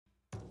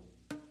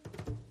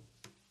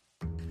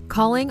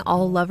calling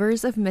all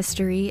lovers of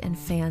mystery and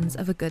fans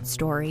of a good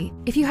story.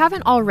 If you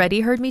haven't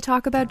already heard me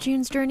talk about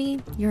June's Journey,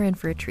 you're in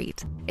for a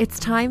treat. It's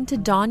time to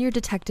don your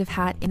detective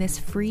hat in this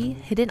free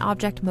hidden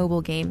object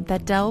mobile game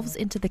that delves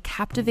into the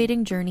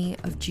captivating journey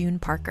of June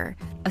Parker,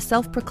 a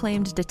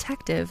self-proclaimed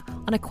detective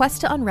on a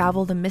quest to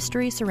unravel the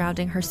mystery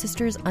surrounding her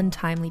sister's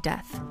untimely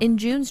death. In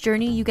June's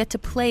Journey, you get to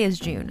play as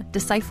June,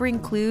 deciphering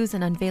clues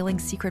and unveiling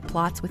secret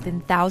plots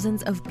within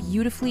thousands of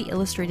beautifully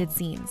illustrated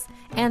scenes.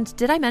 And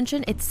did I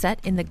mention it's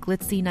set in the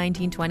glitzy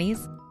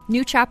 1920s?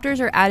 New chapters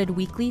are added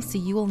weekly, so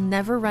you will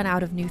never run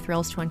out of new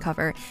thrills to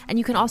uncover, and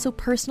you can also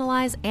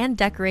personalize and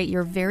decorate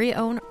your very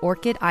own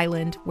Orchid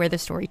Island where the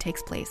story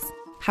takes place.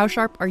 How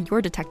sharp are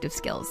your detective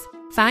skills?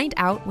 Find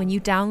out when you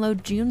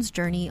download June's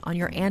Journey on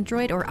your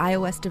Android or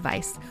iOS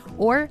device,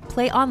 or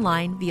play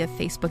online via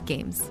Facebook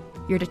Games.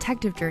 Your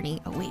detective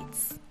journey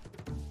awaits.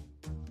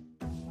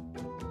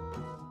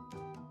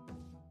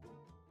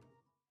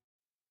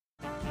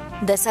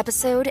 This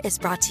episode is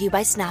brought to you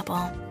by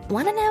Snapple.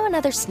 Want to know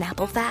another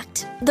Snapple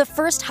fact? The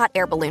first hot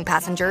air balloon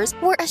passengers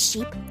were a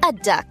sheep, a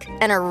duck,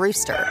 and a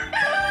rooster.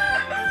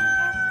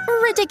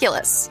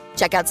 Ridiculous.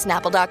 Check out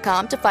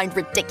Snapple.com to find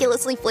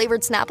ridiculously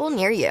flavored Snapple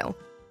near you.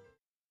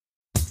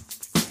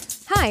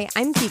 Hi,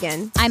 I'm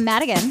Keegan. I'm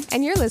Madigan.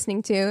 And you're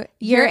listening to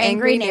Your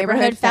Angry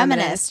Neighborhood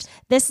Feminist.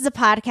 This is a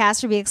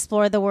podcast where we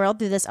explore the world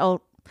through this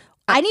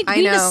I need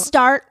to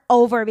start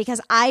over because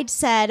I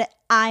said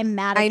I'm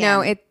Madigan. I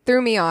know. It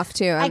threw me off,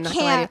 too. I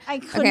can't. I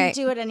couldn't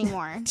do it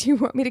anymore. Do you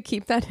want me to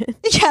keep that in?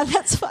 Yeah,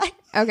 that's fine.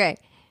 Okay.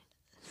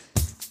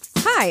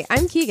 Hi,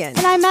 I'm Keegan.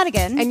 And I'm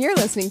Madigan. And you're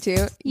listening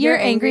to Your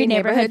Angry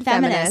Neighborhood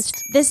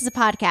Feminist. This is a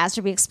podcast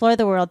where we explore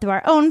the world through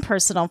our own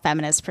personal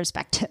feminist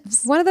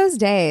perspectives. One of those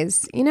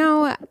days. You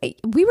know,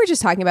 we were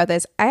just talking about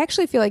this. I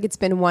actually feel like it's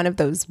been one of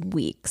those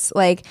weeks.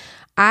 Like,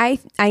 I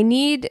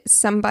need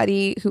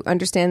somebody who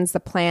understands the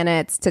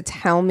planets to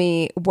tell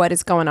me what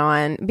is going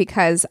on,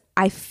 because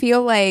I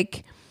feel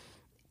like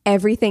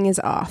everything is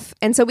off.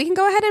 And so we can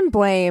go ahead and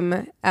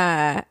blame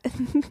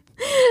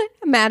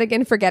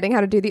Madigan for getting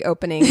how to do the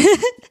opening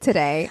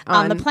today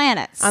on the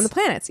planets. On the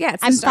planets. Yeah,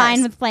 it's the I'm stars.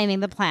 fine with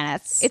blaming the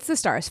planets. It's the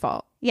stars'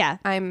 fault. Yeah.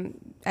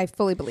 I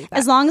fully believe that.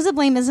 As long as the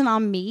blame isn't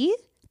on me,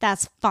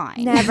 that's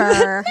fine.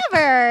 Never.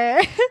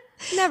 Never.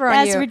 Never on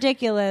That's you.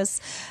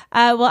 Ridiculous.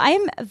 Well,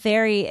 I'm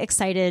very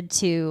excited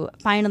to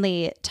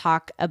finally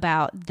talk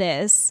about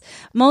this,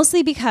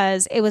 mostly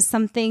because it was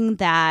something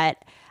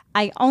that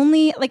I've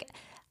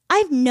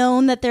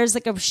known that there's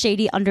like a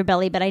shady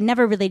underbelly, but I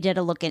never really did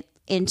a look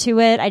into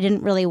it. I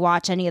didn't really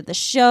watch any of the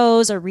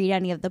shows or read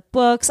any of the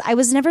books. I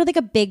was never like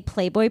a big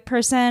Playboy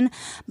person,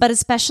 but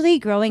especially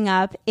growing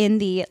up in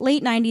the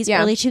late 90s,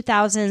 early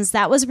 2000s,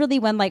 that was really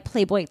when like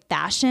Playboy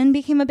fashion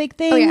became a big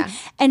thing. Oh, yeah.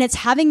 And it's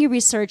having a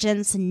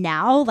resurgence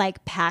now.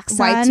 Like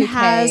PacSun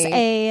has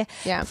a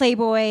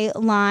Playboy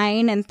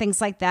line and things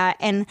like that.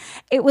 And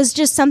it was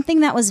just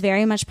something that was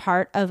very much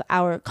part of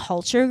our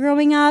culture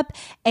growing up.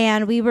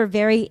 And we were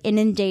very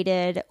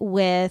inundated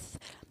with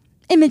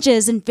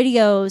images and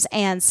videos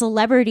and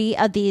celebrity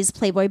of these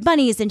Playboy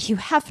bunnies and Hugh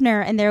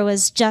Hefner, and there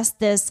was just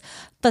this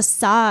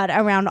facade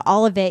around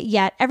all of it,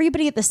 yet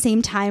everybody at the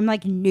same time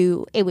like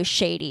knew it was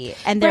shady,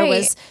 and there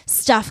was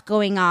stuff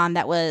going on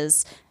that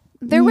was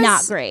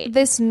not great.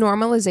 This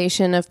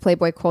normalization of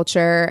Playboy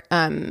culture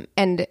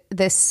and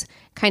this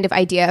kind of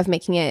idea of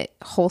making it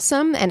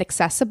wholesome and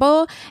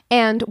accessible.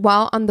 And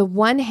while on the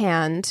one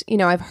hand, you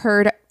know, I've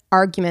heard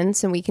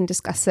arguments, and we can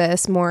discuss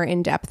this more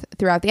in depth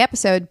throughout the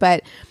episode,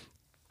 but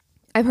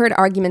I've heard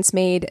arguments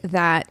made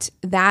that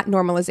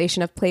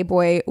normalization of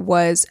Playboy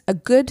was a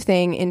good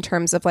thing in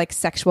terms of like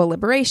sexual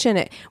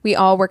liberation. We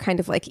all were kind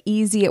of like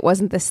easy. It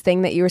wasn't this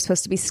thing that you were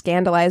supposed to be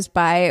scandalized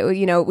by.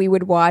 You know, we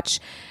would watch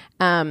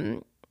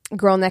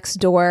Girl Next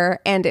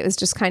Door, and it was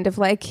just kind of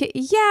like,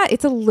 yeah,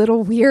 it's a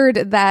little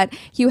weird that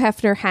Hugh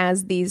Hefner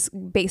has these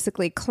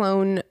basically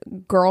clone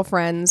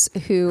girlfriends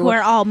who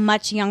are all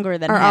much younger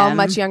than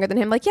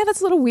him. Like, yeah,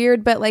 that's a little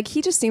weird, but like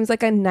he just seems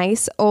like a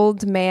nice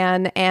old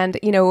man, and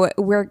you know,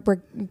 we're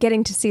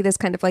getting to see this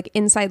kind of like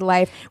inside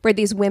life where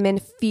these women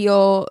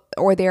feel,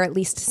 or they're at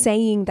least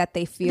saying that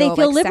they feel like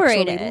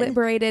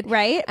liberated,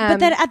 right? But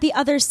then at the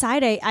other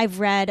side, I've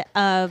read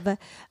of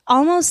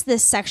almost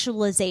this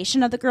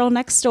sexualization of the girl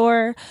next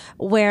door,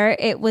 where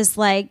it was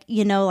like,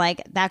 you know,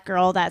 like that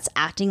girl that's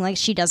acting like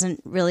she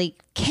doesn't really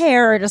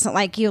care or doesn't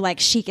like you,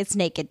 like she gets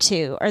naked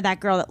too, or that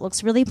girl that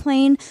looks really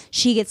plain,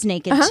 she gets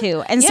naked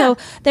too. And so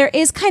there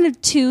is kind of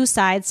two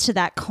sides to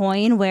that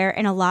coin, where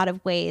in a lot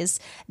of ways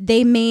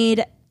they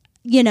made,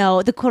 you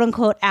know, the quote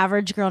unquote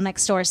average girl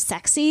next door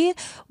sexy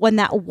when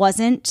that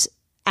wasn't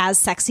as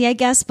sexy, I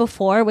guess,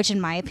 before, which in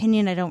my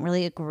opinion, I don't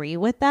really agree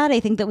with that. I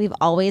think that we've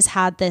always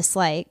had this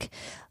like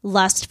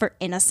lust for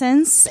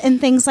innocence and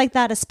things like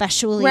that,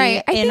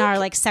 especially in our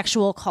like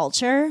sexual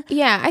culture.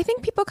 Yeah, I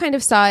think people kind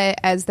of saw it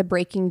as the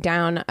breaking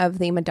down of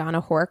the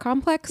Madonna horror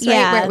complex, right?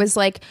 Yeah. Where it was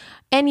like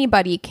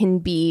anybody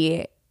can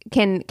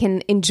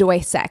enjoy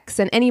sex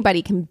and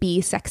anybody can be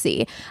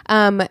sexy.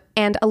 And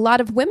a lot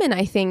of women,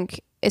 I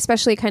think,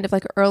 especially kind of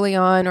like early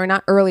on, or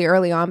not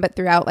early on, but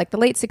throughout like the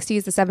late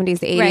 60s, the 70s,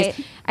 the 80s,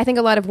 Right. I think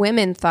a lot of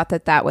women thought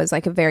that was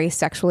like a very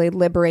sexually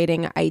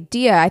liberating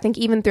idea. I think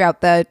even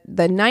throughout the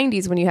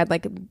 90s, when you had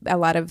like a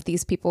lot of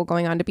these people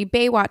going on to be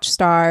Baywatch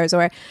stars,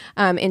 or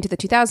into the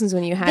 2000s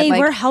when you had they like,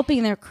 were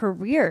helping their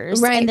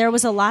careers. Right. And there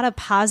was a lot of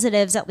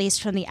positives, at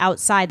least from the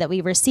outside, that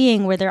we were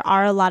seeing, where there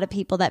are a lot of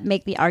people that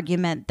make the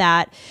argument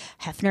that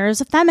Hefner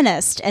is a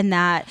feminist, and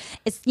that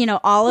it's,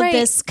 all of Right.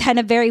 this kind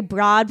of very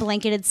broad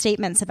blanketed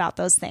statements about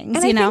those things.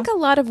 And I think a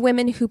lot of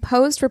women who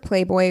posed for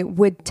Playboy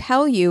would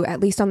tell you, at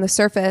least on the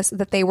surface,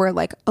 that they were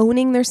like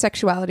owning their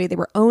sexuality, they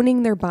were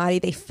owning their body,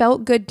 they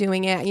felt good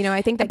doing it.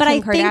 I think that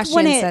Kim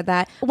Kardashian said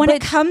that. When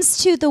it comes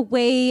to the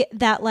way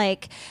that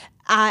like,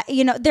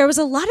 there was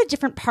a lot of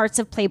different parts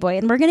of Playboy,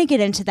 and we're going to get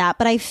into that.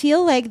 But I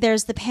feel like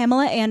there's the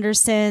Pamela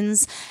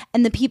Andersons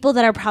and the people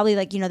that are probably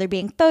like, they're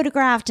being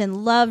photographed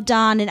and loved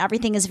on, and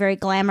everything is very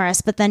glamorous.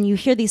 But then you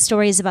hear these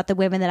stories about the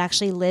women that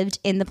actually lived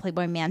in the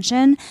Playboy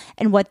mansion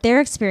and what their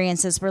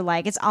experiences were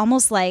like. It's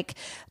almost like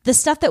the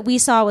stuff that we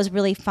saw was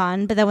really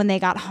fun, but then when they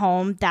got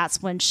home,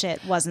 that's when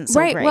shit wasn't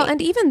so right. great. Well,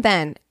 and even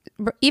the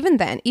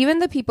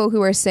people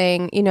who are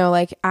saying,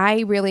 like, I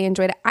really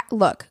enjoyed it.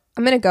 Look,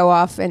 I'm going to go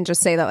off and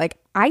just say that, like,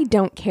 I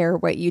don't care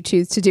what you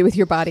choose to do with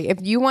your body. If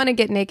you want to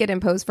get naked and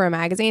pose for a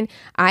magazine,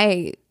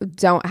 I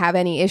don't have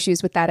any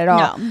issues with that at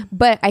all. No.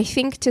 But I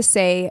think to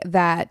say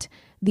that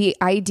the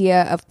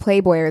idea of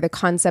Playboy, or the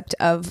concept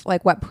of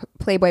like what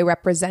Playboy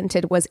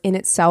represented, was in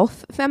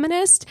itself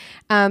feminist,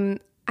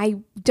 I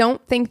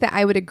don't think that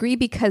I would agree,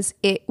 because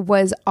it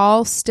was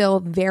all still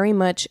very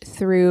much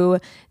through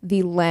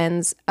the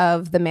lens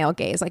of the male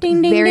gaze, like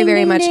Ding, ding, very, ding,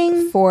 very ding, much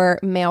ding. for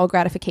male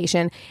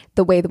gratification.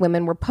 The way the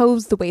women were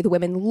posed, the way the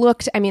women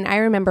looked. I mean, I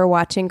remember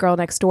watching Girl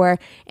Next Door,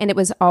 and it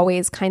was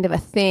always kind of a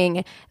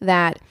thing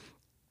that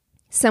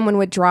someone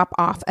would drop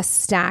off a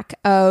stack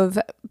of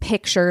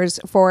pictures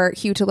for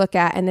Hugh to look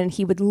at, and then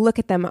he would look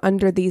at them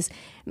under these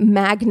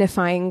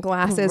magnifying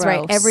glasses,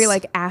 right? Gross. Every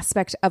like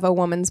aspect of a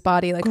woman's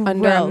body, like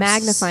under a Gross.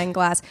 magnifying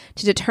glass,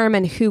 to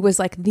determine who was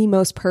like the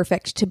most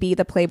perfect to be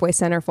the Playboy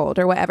centerfold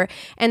or whatever.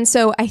 And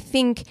so I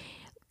think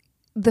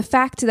the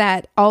fact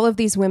that all of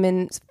these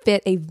women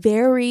fit a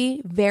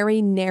very,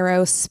 very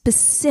narrow,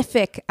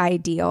 specific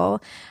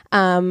ideal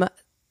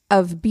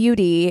of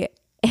beauty,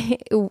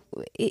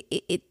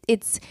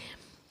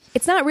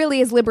 it's not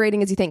really as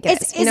liberating as you think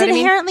it is. You It's know what I mean?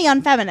 inherently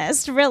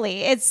unfeminist,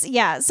 really.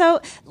 So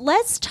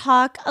let's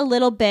talk a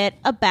little bit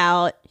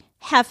about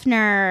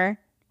Hefner,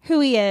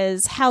 who he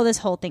is, how this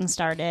whole thing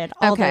started,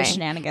 all those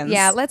shenanigans.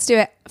 Yeah, let's do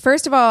it.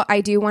 First of all,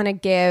 I do want to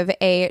give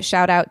a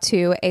shout out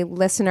to a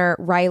listener,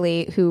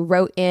 Riley, who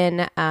wrote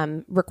in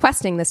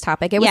requesting this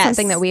topic. It was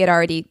something that we had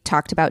already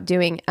talked about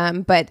doing,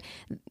 but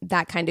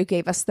that kind of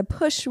gave us the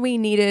push we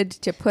needed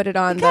to put it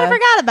on. Kind of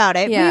forgot about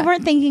it. Yeah. We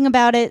weren't thinking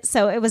about it,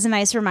 so it was a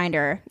nice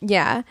reminder.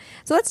 Yeah.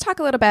 So let's talk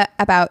a little bit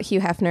about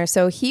Hugh Hefner.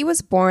 So he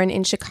was born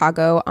in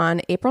Chicago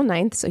on April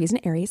 9th, so he's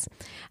an Aries,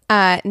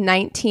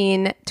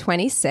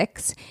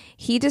 1926.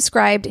 He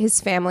described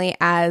his family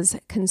as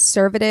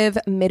conservative,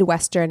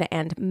 Midwestern,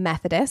 and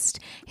Methodist.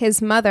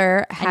 His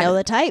mother had... I know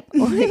the type.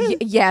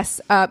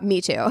 Yes, me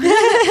too.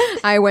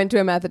 I went to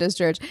a Methodist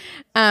church.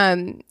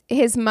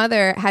 His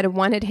mother had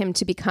wanted him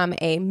to become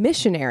a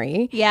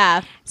missionary.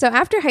 Yeah. So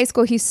after high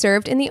school, he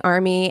served in the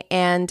Army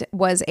and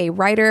was a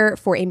writer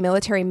for a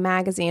military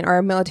magazine, or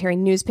a military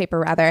newspaper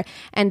rather,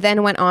 and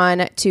then went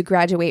on to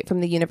graduate from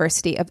the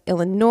University of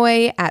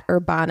Illinois at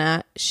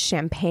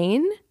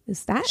Urbana-Champaign.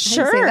 Is that how you say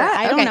Sure. that?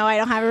 I don't Okay. know. I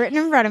don't have it written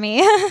in front of me.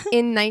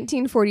 In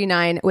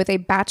 1949, with a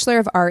Bachelor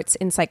of Arts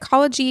in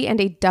Psychology and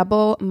a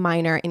double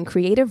minor in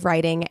creative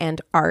writing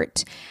and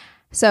art.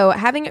 So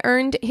having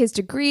earned his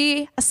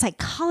degree... A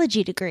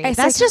psychology degree.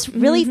 That's just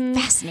really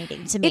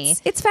fascinating to me.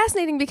 It's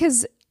fascinating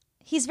because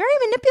He's very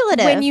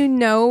manipulative. when you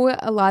know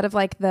a lot of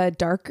like the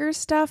darker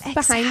stuff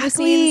behind the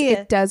scenes,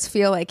 it does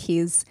feel like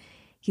he's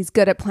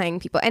good at playing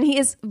people. And he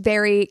is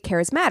very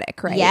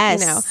charismatic, right?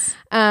 Yes.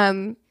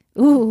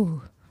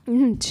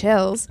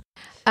 Chills.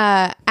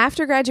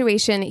 After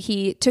graduation,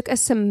 he took a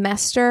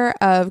semester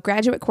of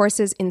graduate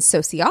courses in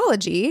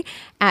sociology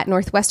at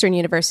Northwestern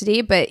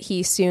University, but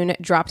he soon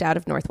dropped out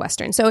of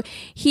Northwestern. So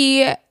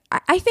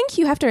I think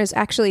Hugh Hefner is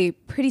actually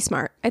pretty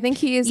smart. I think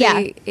he is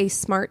a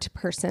smart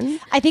person.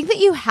 I think that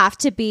you have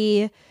to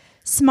be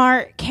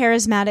smart,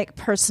 charismatic,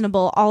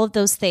 personable, all of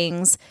those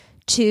things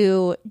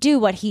to do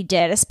what he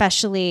did,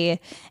 especially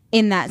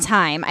in that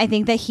time. I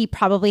think that he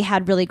probably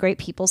had really great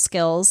people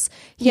skills.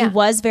 He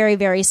was very,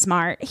 very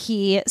smart.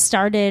 He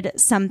started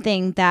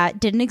something that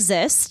didn't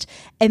exist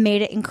and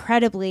made it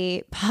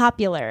incredibly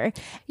popular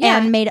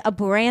and made a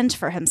brand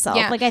for himself.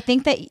 Yeah. Like, I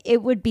think that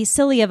it would be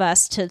silly of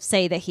us to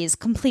say that he's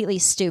completely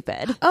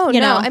stupid. Oh, you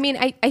no. know? I mean,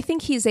 I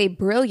think he's a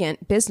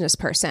brilliant business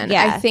person.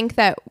 Yeah. I think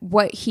that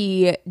what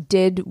he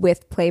did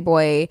with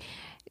Playboy,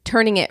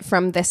 turning it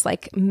from this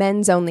like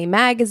men's only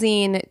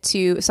magazine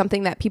to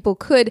something that people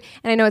could,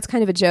 and I know it's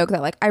kind of a joke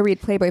that like I read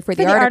Playboy for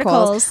the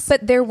articles,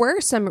 but there were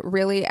some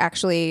really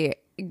actually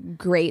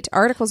great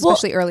articles,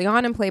 especially early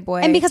on in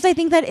Playboy. And because I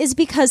think that is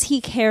because he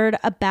cared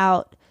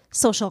about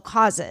social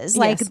causes.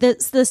 Like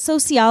the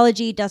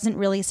sociology doesn't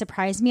really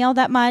surprise me all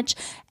that much.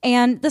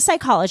 And the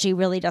psychology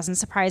really doesn't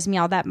surprise me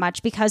all that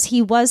much because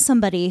he was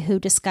somebody who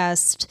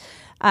discussed,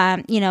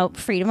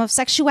 freedom of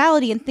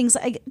sexuality and things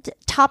like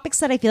topics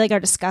that I feel like are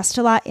discussed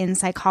a lot in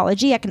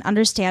psychology. I can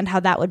understand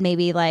how that would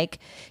maybe like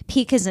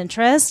pique his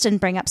interest and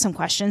bring up some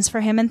questions for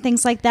him and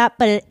things like that.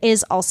 But it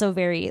is also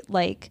very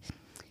like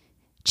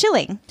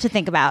chilling to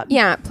think about.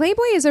 Yeah.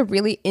 Playboy is a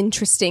really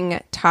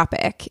interesting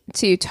topic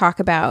to talk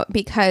about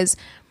because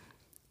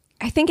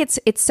I think it's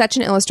such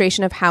an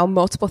illustration of how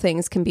multiple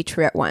things can be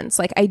true at once.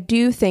 Like, I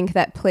do think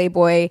that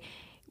Playboy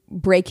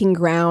breaking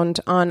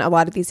ground on a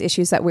lot of these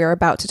issues that we're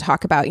about to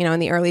talk about, in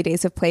the early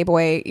days of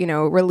Playboy,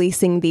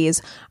 releasing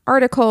these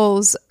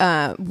articles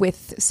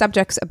with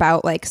subjects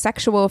about like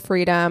sexual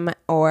freedom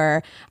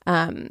or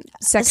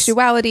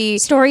sexuality.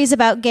 Stories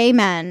about gay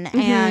men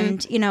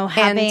and,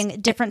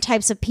 having different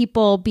types of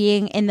people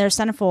being in their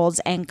centerfolds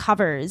and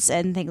covers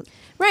and things.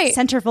 Right.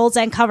 Centerfolds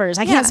and covers.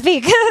 I can't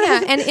speak.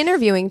 Yeah, and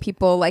interviewing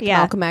people like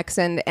Malcolm X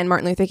and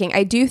Martin Luther King.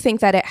 I do think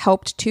that it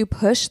helped to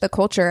push the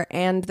culture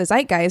and the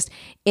zeitgeist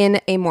in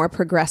a more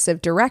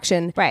progressive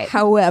direction. Right.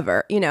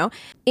 However,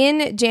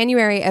 in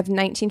January of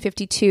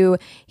 1952,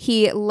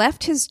 he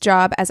left his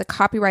job as a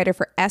copywriter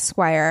for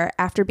Esquire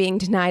after being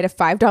denied a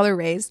 $5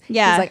 raise.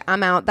 Yeah. He's like,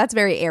 I'm out. That's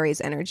very Aries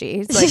energy.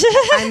 He's like,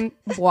 I'm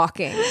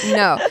walking.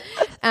 No.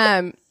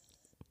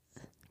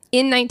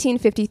 In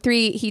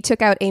 1953, he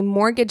took out a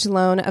mortgage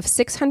loan of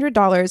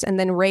 $600 and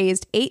then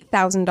raised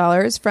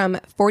 $8,000 from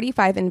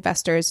 45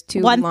 investors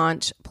to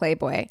launch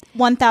Playboy.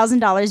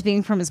 $1,000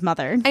 being from his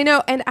mother. I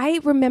know. And I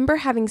remember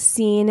having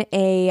seen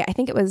I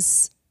think it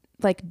was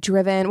like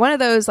Driven, one of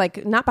those,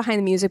 like not Behind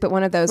the Music, but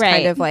one of those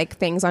kind of like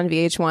things on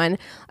VH1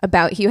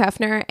 about Hugh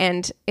Hefner.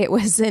 And it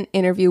was an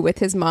interview with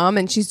his mom,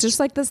 and she's just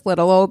like this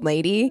little old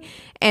lady.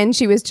 And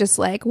she was just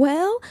like,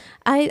 well,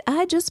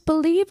 I just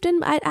believed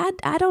in,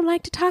 I don't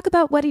like to talk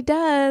about what he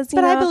does.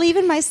 But I believe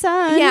in my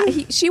son.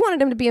 Yeah. She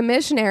wanted him to be a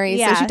missionary.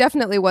 Yeah. So she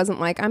definitely wasn't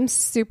like, I'm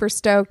super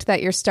stoked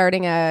that you're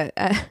starting a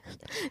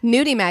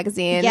nudie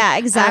magazine. Yeah,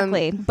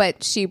 exactly.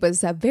 But she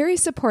was a very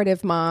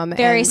supportive mom.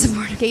 Very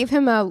supportive. Gave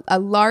him a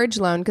large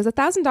loan because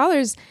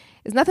 $1,000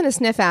 is nothing to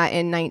sniff at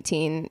in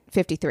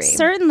 1953.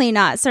 Certainly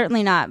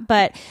not.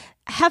 But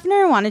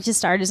Hefner wanted to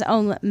start his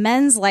own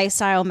men's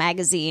lifestyle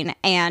magazine,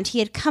 and he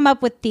had come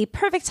up with the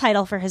perfect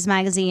title for his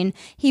magazine.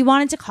 He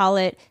wanted to call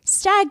it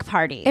Stag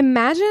Party.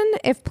 Imagine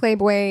if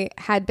Playboy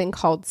had been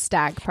called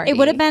Stag Party. It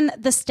would have been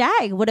the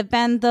stag, would have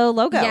been the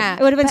logo. Yeah,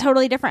 it would have been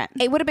totally different.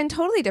 It would have been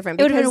totally different.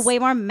 It would have been way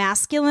more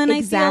masculine,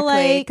 exactly, I feel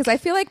like. Because I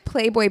feel like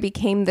Playboy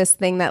became this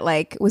thing that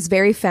like was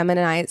very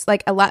feminized.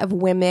 Like a lot of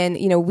women,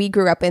 we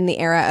grew up in the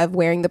era of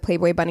wearing the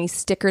Playboy bunny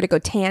sticker to go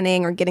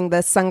tanning or getting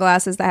the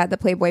sunglasses that had the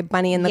Playboy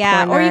bunny in the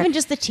corner. Or even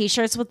just the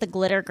t-shirts with the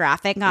glitter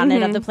graphic on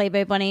it of the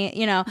Playboy bunny,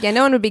 Yeah,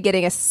 no one would be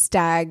getting a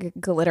stag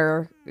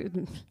glitter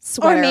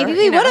sweater. Or maybe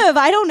we would have.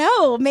 I don't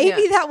know.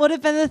 Maybe that would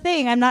have been the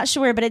thing. I'm not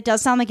sure, but it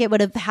does sound like it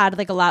would have had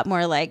like a lot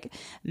more like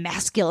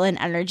masculine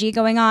energy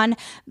going on.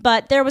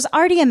 But there was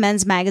already a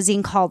men's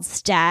magazine called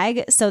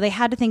Stag, so they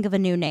had to think of a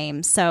new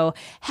name. So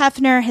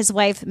Hefner, his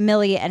wife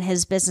Millie, and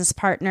his business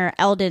partner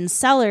Eldon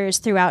Sellers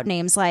threw out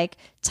names like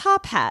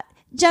Top Hat,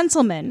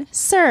 Gentleman,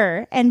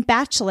 Sir, and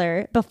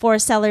Bachelor before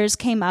Sellers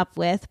came up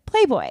with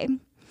Playboy,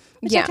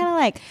 which I kind of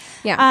like.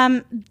 Yeah.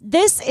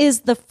 This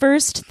is the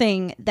first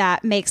thing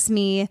that makes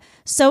me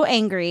so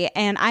angry,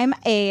 and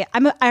I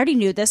already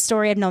knew this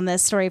story. I've known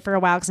this story for a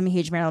while because I'm a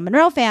huge Marilyn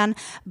Monroe fan.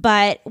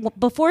 But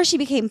before she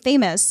became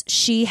famous,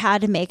 she had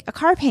to make a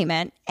car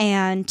payment,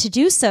 and to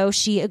do so,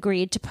 she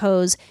agreed to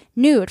pose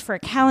nude for a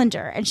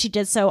calendar, and she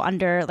did so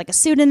under like a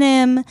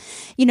pseudonym.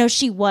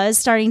 She was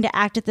starting to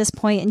act at this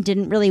point and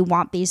didn't really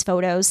want these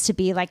photos to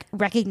be like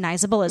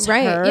recognizable as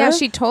her. Yeah,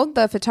 she told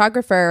the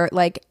photographer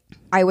like,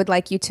 I would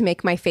like you to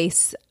make my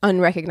face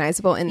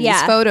unrecognizable in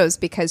these photos,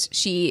 because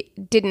she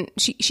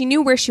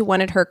knew where she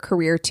wanted her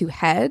career to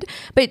head,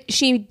 but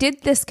she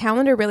did this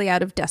calendar really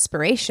out of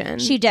desperation.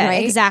 She did,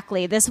 right?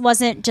 Exactly. This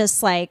wasn't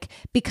just like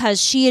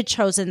because she had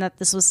chosen that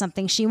this was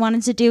something she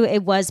wanted to do.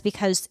 It was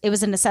because it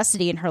was a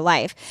necessity in her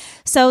life.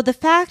 So the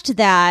fact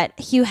that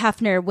Hugh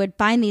Hefner would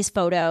find these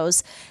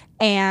photos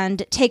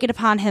and take it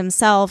upon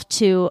himself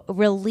to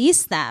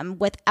release them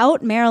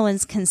without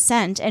Marilyn's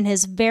consent in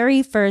his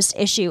very first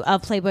issue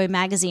of Playboy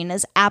magazine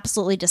is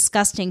absolutely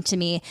disgusting to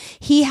me.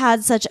 He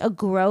had such a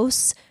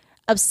gross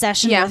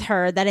obsession with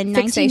her that in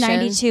Fixation.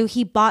 1992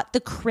 he bought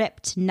the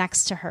crypt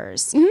next to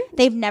hers. Mm-hmm.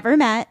 They've never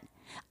met.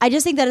 I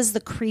just think that is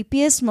the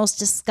creepiest, most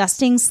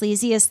disgusting,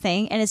 sleaziest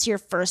thing, and it's your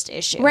first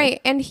issue.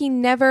 Right, and he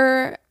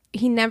never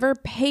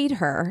paid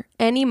her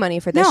any money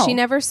for this. No. She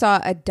never saw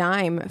a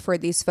dime for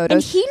these And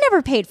photos. he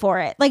never paid for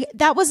it. Like,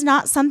 that was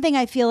not something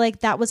I feel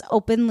like that was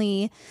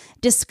openly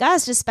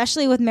discussed,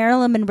 especially with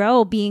Marilyn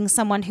Monroe being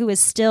someone who is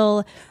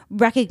still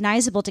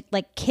recognizable to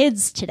like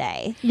kids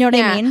today. You know what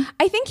I mean?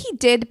 I think he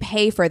did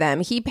pay for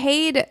them. He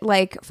paid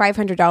like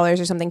 $500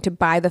 or something to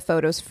buy the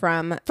photos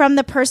from From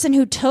the person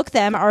who took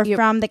them or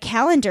from the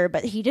calendar,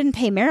 but he didn't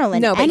pay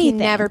Marilyn No, but anything.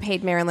 he never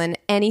paid Marilyn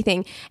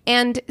anything.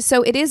 And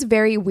so it is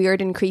very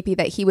weird and creepy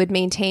that he would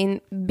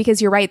maintain,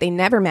 because you're right, they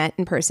never met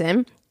in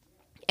person.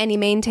 And he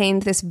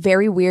maintained this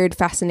very weird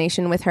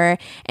fascination with her.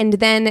 And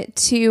then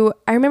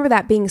I remember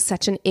that being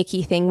such an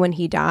icky thing when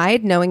he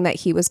died, knowing that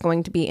he was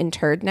going to be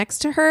interred next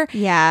to her.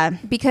 Yeah.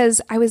 Because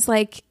I was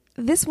like,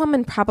 this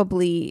woman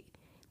probably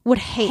Would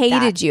hate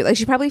hated that. you. Like,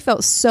 she probably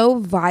felt so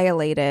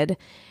violated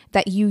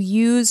that you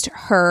used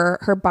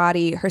her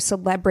body, her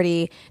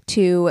celebrity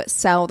to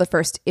sell the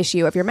first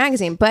issue of your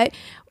magazine. But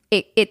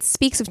it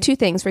speaks of two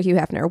things for Hugh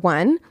Hefner.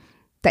 One,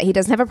 that he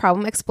doesn't have a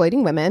problem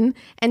exploiting women.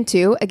 And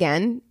two,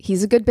 again,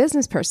 he's a good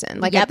business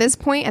person. Like, at this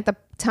point, at the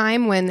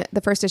time when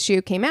the first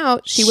issue came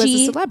out, she was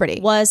a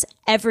celebrity. Was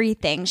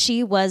everything.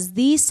 She was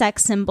the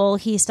sex symbol.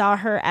 He saw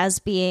her as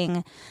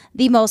being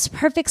the most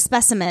perfect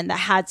specimen that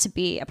had to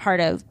be a part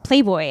of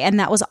Playboy. And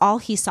that was all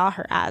he saw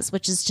her as,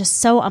 which is just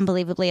so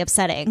unbelievably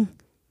upsetting.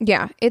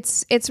 Yeah,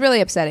 it's really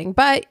upsetting.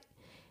 But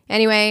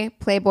anyway,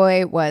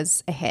 Playboy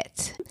was a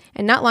hit.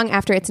 And not long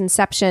after its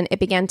inception, it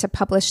began to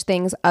publish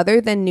things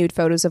other than nude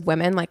photos of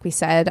women, like we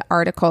said,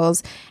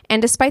 articles.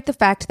 And despite the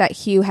fact that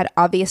Hugh had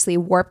obviously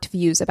warped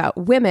views about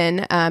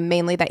women,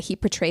 mainly that he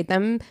portrayed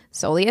them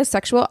solely as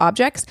sexual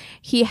objects,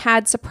 he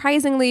had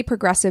surprisingly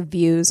progressive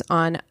views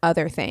on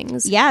other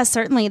things. Yeah,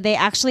 certainly. They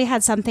actually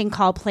had something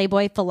called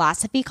Playboy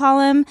Philosophy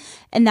Column,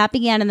 and that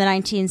began in the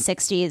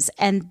 1960s.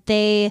 And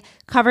they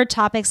covered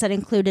topics that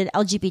included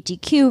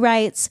LGBTQ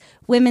rights,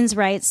 women's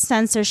rights,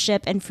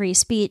 censorship, and free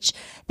speech.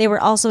 They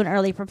were also an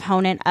early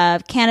proponent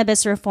of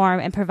cannabis reform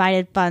and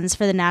provided funds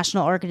for the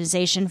National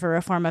Organization for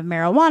Reform of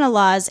Marijuana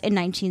Laws in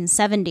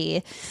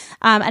 1970.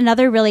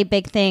 Another really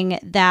big thing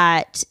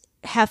that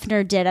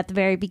Hefner did at the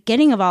very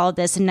beginning of all of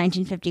this in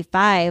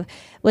 1955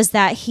 was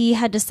that he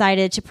had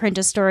decided to print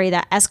a story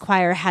that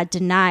Esquire had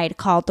denied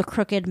called The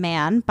Crooked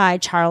Man by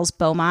Charles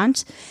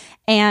Beaumont.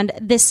 And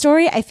this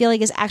story, I feel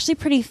like, is actually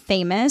pretty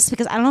famous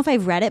because I don't know if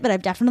I've read it, but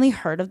I've definitely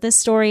heard of this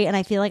story. And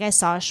I feel like I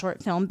saw a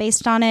short film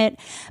based on it.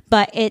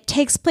 But it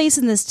takes place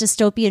in this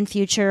dystopian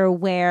future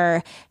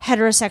where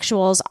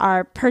heterosexuals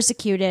are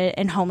persecuted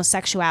and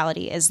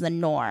homosexuality is the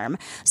norm.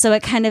 So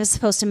it kind of is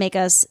supposed to make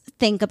us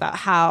think about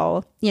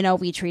how, you know,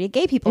 we treated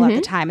gay people at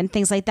the time and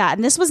things like that.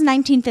 And this was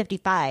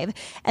 1955.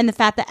 And the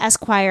fact that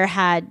Esquire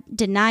had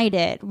denied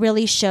it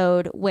really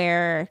showed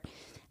where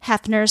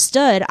Hefner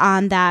stood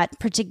on that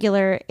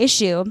particular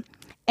issue.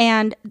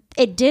 And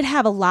it did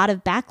have a lot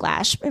of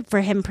backlash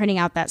for him printing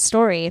out that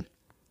story.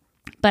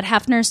 But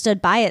Hefner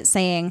stood by it,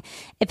 saying,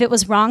 if it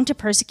was wrong to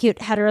persecute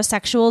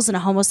heterosexuals in a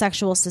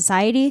homosexual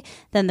society,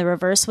 then the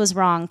reverse was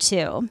wrong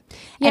too.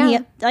 Yeah.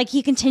 And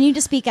he continued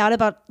to speak out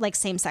about like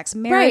same-sex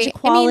marriage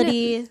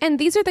equality. I mean, and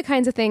these are the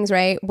kinds of things,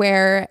 right,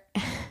 where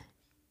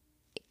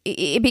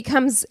it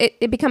becomes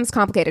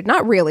complicated.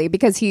 Not really,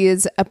 because he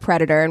is a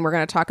predator, and we're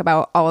going to talk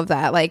about all of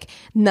that. Like,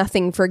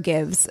 nothing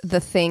forgives the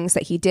things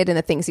that he did and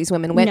the things these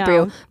women went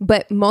through.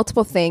 But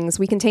multiple things,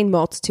 we contain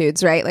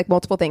multitudes, right? Like,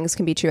 multiple things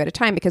can be true at a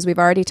time, because we've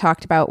already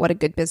talked about what a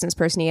good business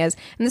person he is.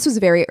 And this was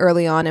very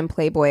early on in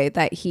Playboy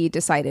that he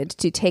decided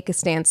to take a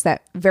stance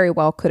that very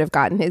well could have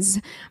gotten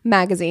his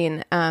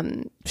magazine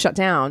shut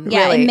down.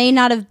 Yeah, really. It may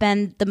not have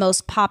been the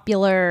most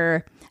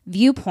popular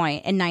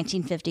viewpoint in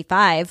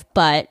 1955,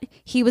 but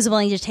he was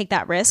willing to take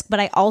that risk. But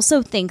I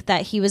also think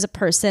that he was a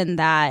person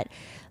that,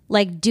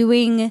 like,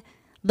 doing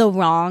the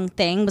wrong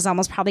thing was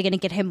almost probably going to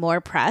get him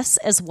more press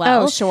as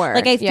well. Oh, sure.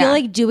 Like, I feel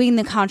like doing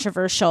the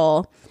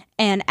controversial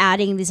and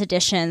adding these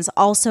additions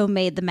also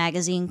made the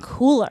magazine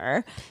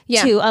cooler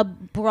to a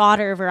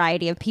broader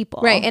variety of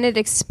people. Right. And it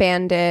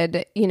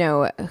expanded, you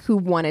know, who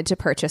wanted to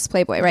purchase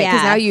Playboy, right?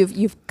 Because now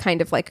you've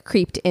kind of like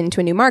creeped into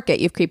a new market.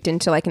 You've creeped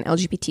into like an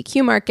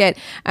LGBTQ market.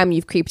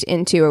 You've creeped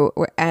into,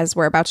 as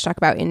we're about to talk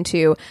about,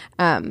 into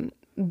a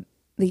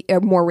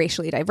more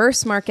racially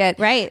diverse market.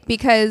 Right.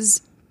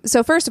 Because...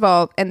 So first of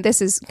all, and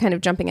this is kind of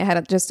jumping ahead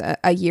of just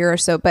a year or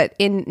so, but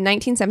in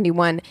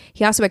 1971,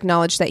 he also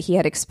acknowledged that he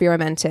had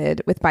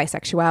experimented with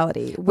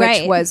bisexuality,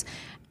 which was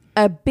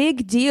a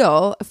big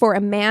deal for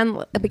a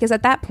man, because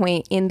at that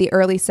point in the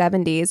early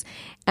 70s,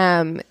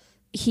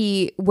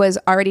 he was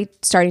already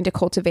starting to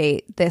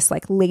cultivate this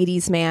like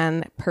ladies'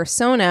 man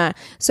persona.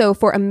 So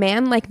for a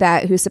man like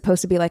that, who's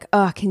supposed to be like,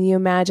 oh, can you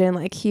imagine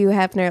like Hugh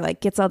Hefner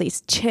like gets all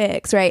these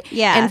chicks, right?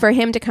 Yeah. And for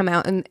him to come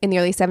out in the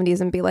early 70s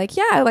and be like,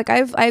 yeah, like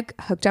I've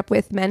hooked up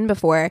with men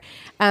before.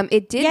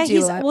 It did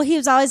do a lot. Well, he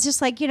was always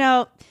just like, you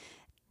know,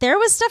 there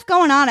was stuff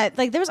going on.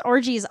 There was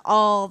orgies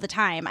all the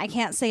time. I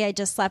can't say I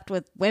just slept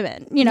with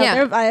women. You know,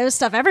 there was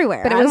stuff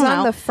everywhere. But it was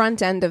on the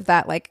front end of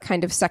that like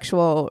kind of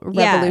sexual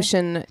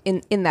revolution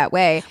in that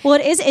way. Well,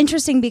 it is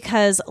interesting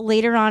because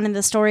later on in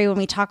the story, when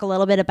we talk a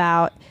little bit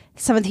about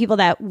some of the people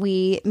that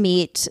we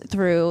meet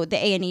through the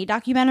A&E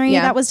documentary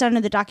that was done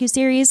in the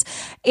docuseries.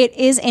 It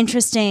is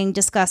interesting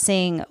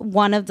discussing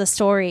one of the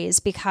stories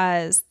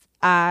because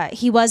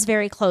he was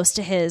very close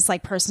to his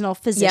like personal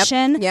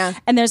physician. Yep. Yeah.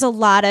 And there's a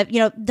lot of,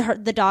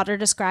 the daughter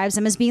describes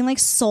them as being like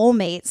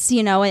soulmates,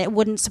 and it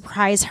wouldn't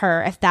surprise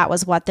her if that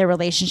was what their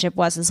relationship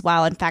was as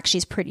well. In fact,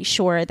 she's pretty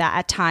sure that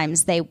at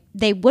times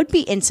they would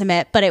be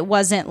intimate, but it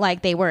wasn't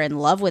like they were in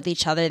love with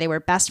each other. They were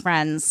best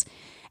friends.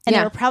 And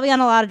they were probably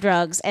on a lot of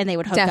drugs, and they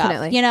would hook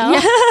up,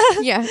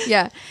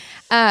 Yeah.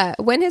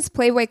 When his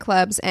Playboy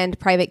clubs and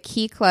private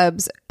key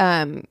clubs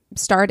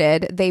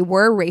started, they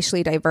were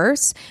racially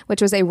diverse,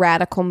 which was a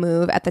radical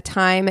move at the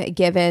time,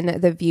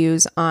 given the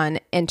views on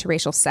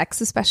interracial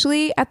sex,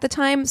 especially at the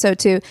time. So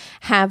to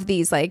have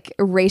these like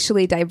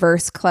racially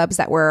diverse clubs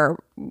that were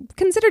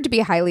considered to be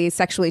highly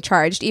sexually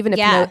charged, even if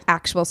no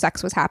actual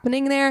sex was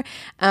happening there,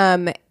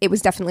 it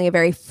was definitely a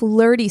very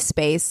flirty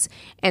space.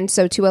 And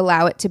so to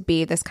allow it to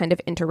be this kind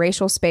of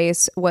interracial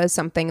space was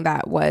something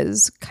that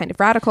was kind of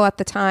radical at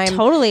the time.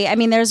 Totally. I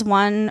mean, there's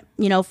one,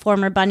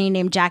 former bunny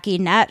named Jackie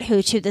Nett,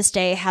 who to this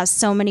day has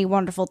so many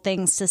wonderful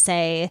things to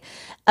say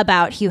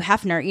about Hugh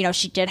Hefner.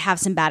 She did have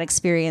some bad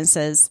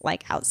experiences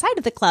like outside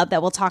of the club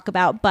that we'll talk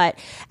about. But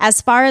as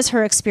far as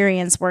her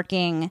experience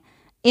working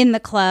in the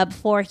club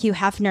for Hugh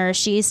Hefner,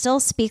 she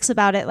still speaks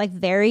about it like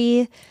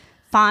very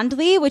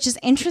fondly, which is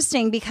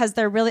interesting because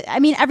they're really,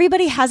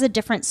 everybody has a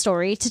different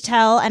story to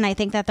tell. And I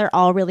think that they're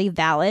all really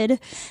valid.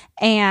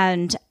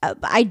 And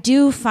I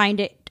do find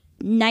it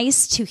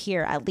nice to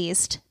hear at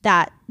least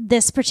that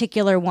this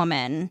particular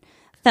woman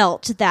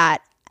felt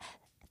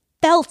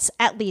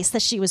at least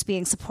that she was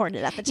being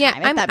supported at the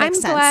time. Yeah, I'm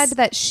sense. glad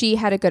that she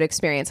had a good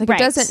experience. Like, right.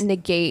 It doesn't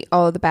negate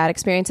all of the bad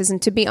experiences. And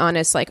to be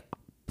honest, like,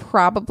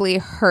 probably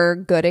her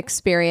good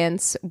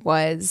experience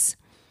was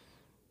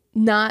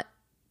not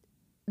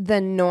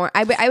the norm.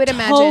 I would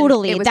imagine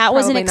totally it was that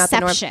was an not the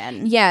norm.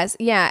 exception. Yes,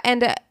 yeah,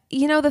 and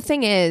the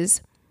thing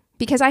is,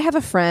 because I have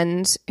a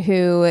friend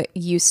who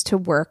used to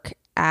work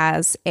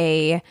as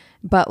a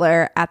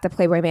butler at the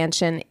Playboy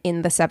Mansion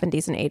in the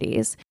 70s and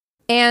 80s,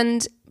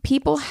 and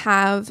people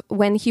have,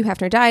 when Hugh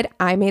Hefner died,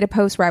 I made a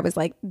post where I was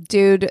like,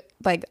 dude,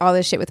 like all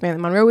this shit with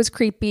Marilyn Monroe was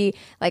creepy.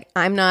 Like,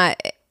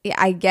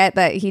 I get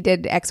that he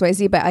did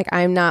XYZ, but like,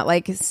 I'm not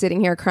like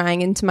sitting here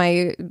crying into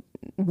my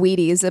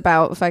Wheaties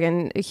about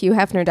fucking Hugh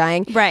Hefner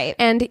dying. Right.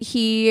 And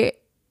he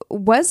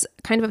was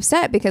kind of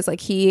upset because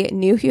like he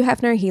knew Hugh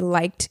Hefner, he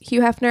liked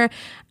Hugh Hefner,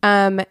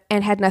 and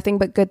had nothing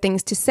but good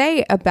things to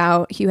say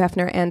about Hugh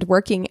Hefner and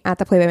working at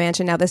the Playboy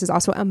Mansion. Now this is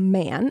also a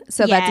man,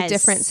 so that's a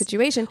different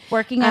situation.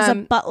 Working as a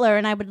butler,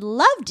 and I would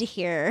love to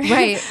hear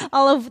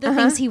all of the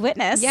things he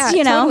witnessed. Yeah,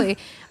 totally.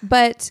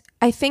 But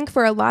I think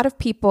for a lot of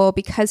people,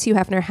 because Hugh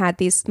Hefner had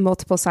these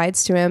multiple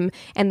sides to him,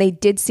 and they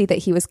did see that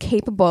he was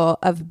capable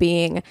of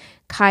being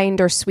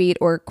kind or sweet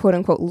or quote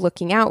unquote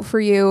looking out for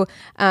you,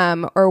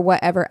 or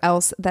whatever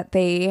else, that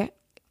they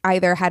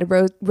either had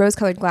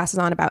rose-colored glasses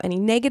on about any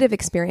negative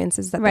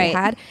experiences that they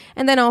had.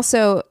 And then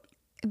also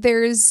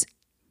there's,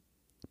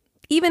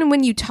 even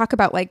when you talk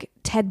about like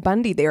Ted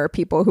Bundy, there are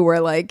people who were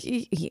like,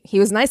 he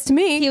was nice to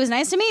me. He was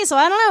nice to me, so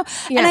I don't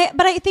know. Yeah.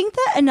 But I think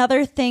that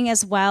another thing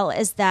as well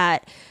is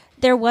that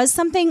there was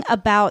something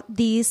about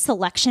the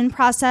selection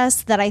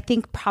process that I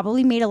think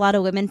probably made a lot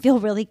of women feel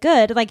really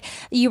good. Like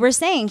you were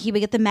saying, he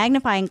would get the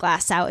magnifying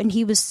glass out, and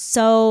he was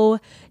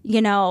so,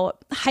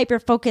 hyper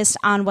focused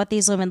on what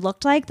these women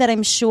looked like that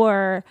I'm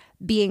sure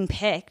being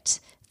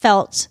picked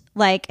felt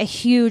like a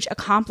huge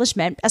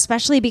accomplishment,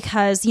 especially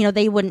because,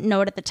 they wouldn't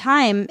know it at the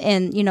time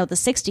in, the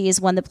 60s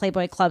when the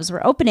Playboy clubs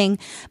were opening.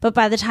 But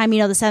by the time, the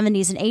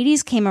 70s and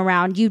 80s came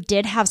around, you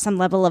did have some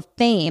level of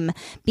fame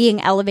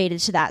being elevated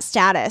to that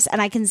status.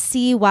 And I can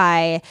see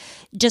why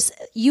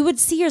you would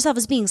see yourself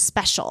as being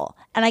special.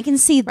 And I can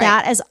see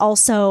that as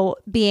also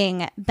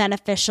being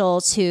beneficial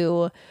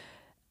to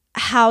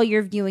how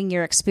you're viewing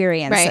your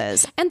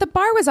experiences. Right. And the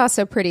bar was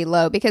also pretty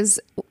low, because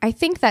I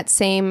think that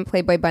same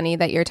Playboy bunny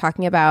that you're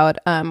talking about,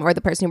 or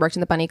the person who worked in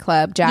the bunny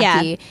club,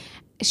 Jackie,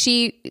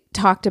 she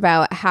talked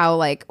about how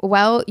like,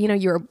 well,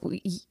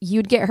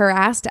 you'd get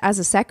harassed as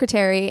a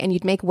secretary and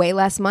you'd make way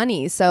less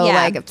money. So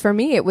like for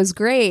me, it was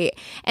great.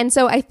 And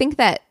so I think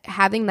that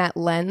having that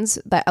lens,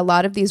 that a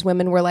lot of these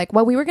women were like,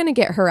 well, we were going to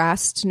get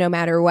harassed no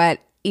matter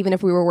what. Even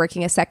if we were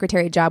working a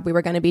secretary job, we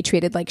were going to be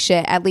treated like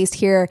shit. At least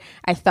here,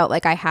 I felt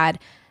like I had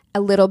a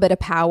little bit of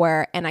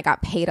power and I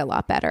got paid a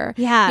lot better.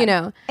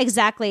 Yeah,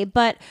 exactly.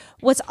 But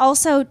what's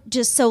also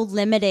just so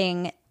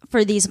limiting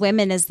for these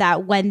women is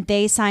that when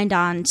they signed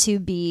on to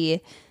be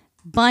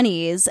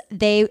bunnies,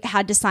 they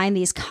had to sign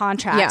these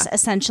contracts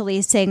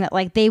essentially saying that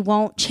like they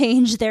won't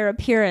change their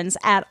appearance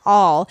at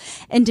all,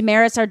 and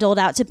demerits are doled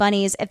out to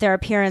bunnies if their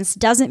appearance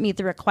doesn't meet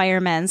the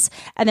requirements,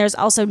 and there's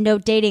also no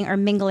dating or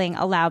mingling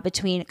allowed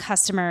between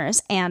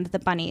customers and the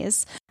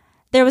bunnies.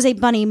 there was a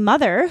bunny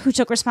mother who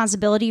took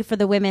responsibility for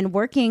the women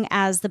working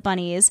as the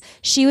bunnies.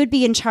 She would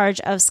be in charge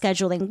of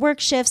scheduling work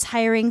shifts,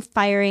 hiring,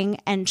 firing,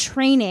 and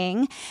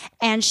training.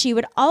 And she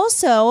would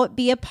also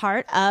be a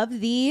part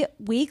of the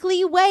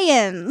weekly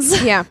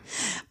weigh-ins. Yeah.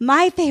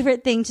 My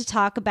favorite thing to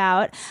talk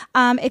about,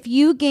 if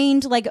you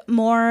gained like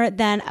more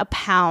than a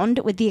pound,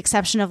 with the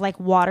exception of like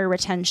water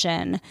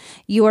retention,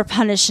 you were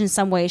punished in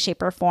some way,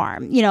 shape, or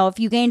form. You know, if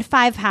you gained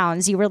 5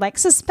 pounds, you were like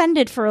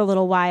suspended for a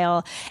little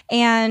while.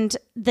 And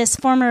this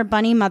former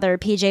bunny mother,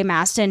 PJ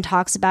Maston,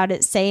 talks about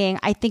it saying,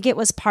 I think it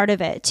was part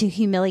of it to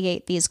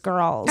humiliate these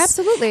girls.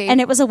 Absolutely.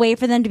 And it was a way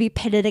for them to be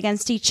pitted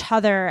against each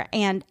other,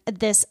 and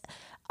this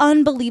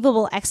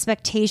unbelievable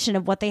expectation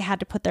of what they had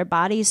to put their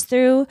bodies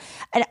through.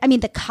 I mean,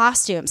 the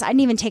costumes, I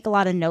didn't even take a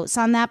lot of notes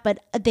on that, but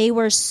they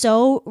were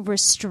so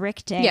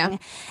restricting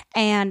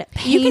and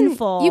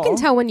painful. You can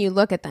tell when you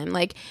look at them.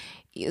 Like,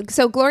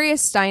 so Gloria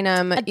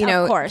Steinem,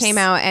 came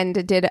out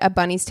and did A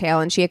Bunny's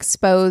Tale, and she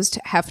exposed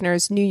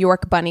Hefner's New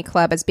York Bunny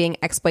Club as being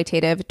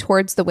exploitative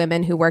towards the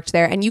women who worked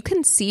there. And you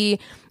can see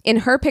in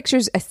her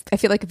pictures, I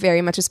feel like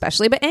very much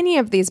especially, but any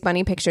of these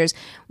bunny pictures,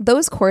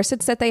 those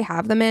corsets that they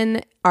have them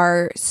in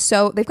are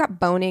so, they've got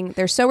boning.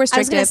 They're so restrictive.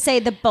 I was going to say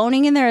the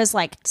boning in there is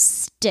like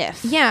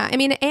stiff. Yeah. I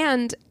mean,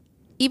 and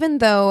even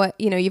though,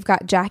 you've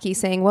got Jackie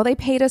saying, well, they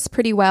paid us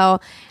pretty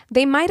well,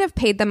 they might have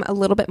paid them a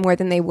little bit more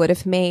than they would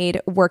have made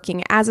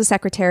working as a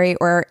secretary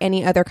or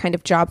any other kind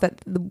of job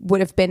that would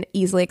have been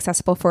easily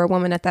accessible for a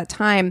woman at that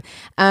time.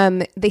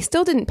 They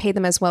still didn't pay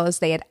them as well as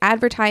they had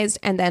advertised.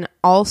 And then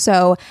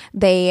also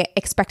they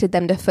expected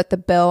them to foot the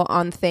bill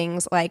on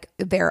things like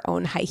their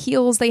own high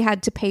heels they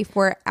had to pay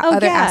for,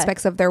 other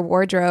aspects of their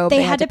wardrobe.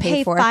 They had to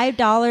pay for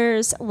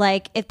 $5,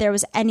 like if there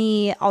was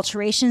any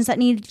alterations that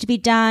needed to be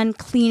done,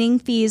 cleaning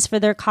fees for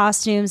their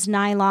costumes,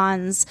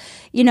 nylons,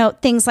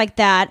 things like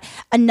that.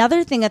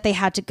 Another thing that they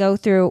had to go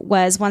through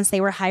was, once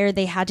they were hired,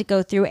 they had to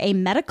go through a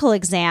medical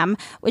exam,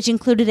 which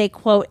included a,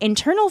 quote,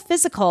 internal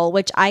physical,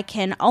 which I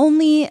can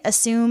only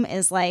assume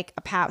is like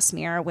a pap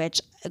smear,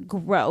 which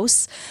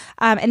gross.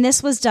 And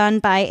this was done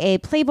by a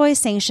Playboy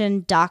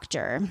sanctioned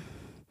doctor,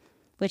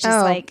 which is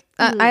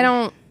I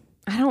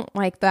don't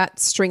like that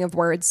string of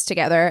words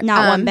together.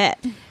 Not one bit.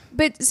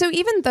 But so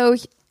even though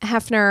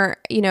Hefner,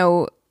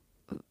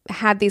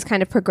 had these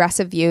kind of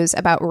progressive views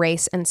about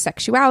race and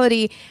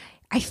sexuality,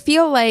 I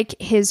feel like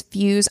his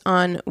views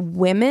on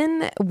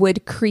women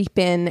would creep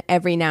in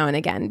every now and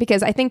again,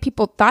 because I think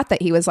people thought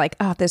that he was like,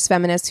 oh, this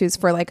feminist who's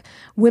for like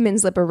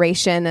women's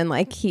liberation and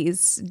like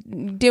he's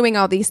doing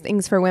all these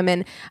things for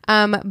women.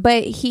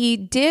 But he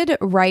did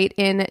write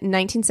in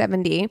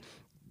 1970,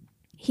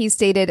 he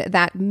stated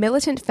that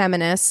militant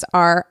feminists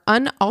are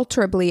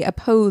unalterably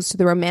opposed to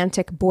the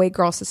romantic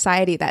boy-girl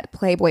society that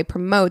Playboy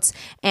promotes,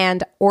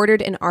 and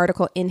ordered an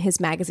article in his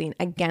magazine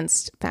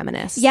against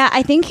feminists. Yeah,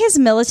 I think his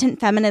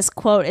militant feminist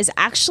quote is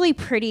actually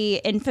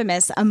pretty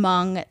infamous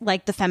among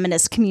like the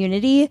feminist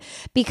community,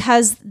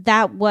 because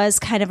that was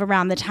kind of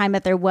around the time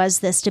that there was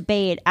this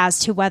debate as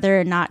to whether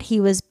or not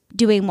he was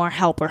doing more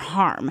help or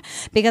harm,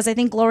 because I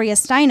think Gloria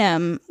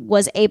Steinem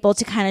was able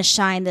to kind of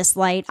shine this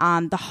light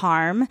on the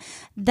harm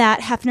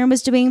that Hefner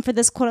was doing for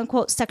this quote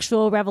unquote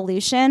sexual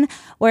revolution,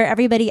 where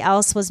everybody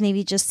else was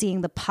maybe just seeing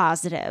the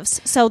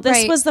positives. So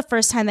this was the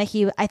first time that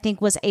he, I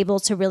think, was able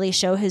to really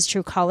show his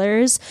true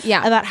colors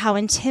about how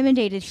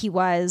intimidated he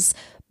was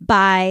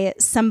by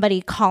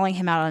somebody calling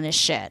him out on his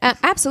shit.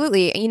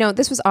 Absolutely.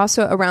 This was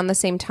also around the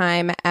same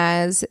time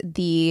as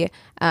the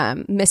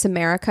Miss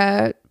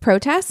America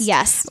protests.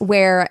 Yes.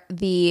 Where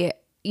the,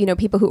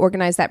 people who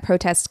organized that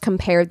protest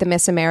compared the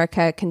Miss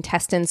America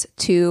contestants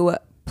to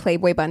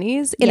Playboy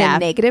bunnies in a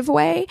negative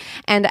way.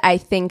 And I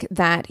think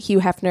that Hugh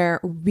Hefner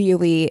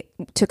really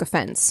took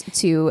offense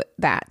to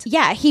that.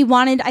 Yeah, I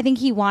think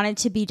he wanted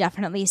to be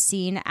definitely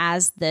seen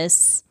as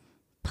this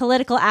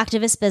political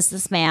activist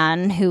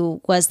businessman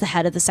who was the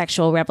head of the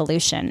sexual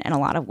revolution in a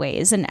lot of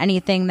ways, and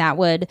anything that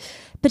would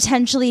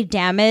potentially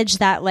damage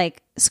that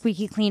like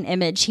squeaky clean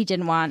image, he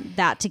didn't want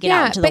that to get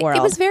out into the world.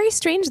 It was very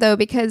strange though,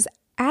 because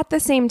at the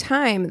same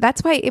time,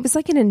 that's why it was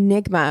like an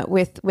enigma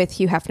with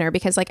Hugh Hefner,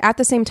 because like at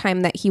the same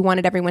time that he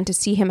wanted everyone to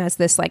see him as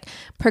this like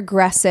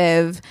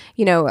progressive,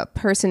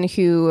 person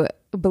who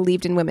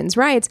believed in women's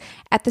rights,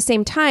 at the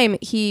same time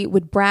he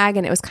would brag,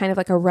 and it was kind of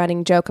like a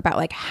running joke about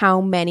like how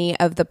many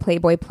of the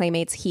Playboy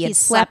playmates he had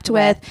slept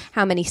with,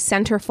 how many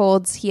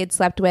centerfolds he had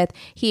slept with.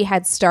 He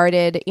had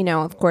started,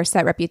 of course,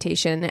 that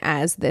reputation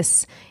as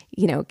this,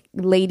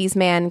 ladies'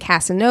 man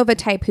Casanova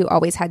type who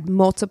always had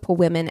multiple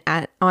women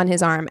on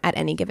his arm at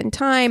any given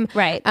time.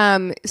 Right.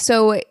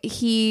 So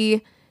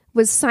he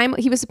was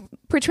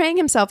portraying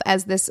himself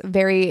as this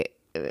very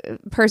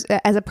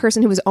as a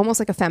person who was almost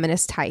like a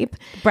feminist type,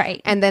 right?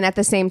 And then at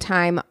the same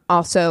time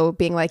also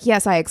being like,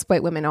 yes, I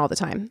exploit women all the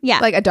time,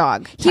 like a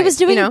dog type, he was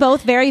doing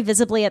both very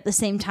visibly at the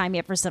same time,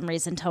 yet for some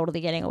reason totally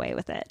getting away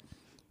with it.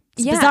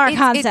 It's a bizarre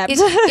concept.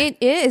 It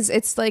is.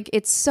 It's like,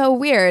 it's so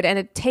weird, and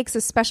it takes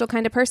a special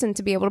kind of person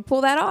to be able to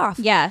pull that off.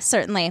 Yeah,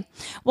 certainly.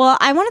 Well,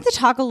 I wanted to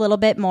talk a little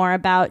bit more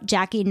about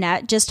Jackie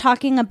Nett, just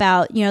talking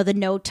about, you know, the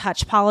no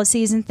touch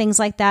policies and things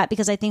like that,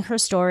 because I think her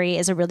story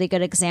is a really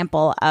good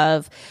example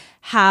of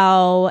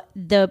how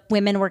the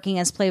women working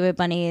as Playboy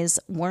bunnies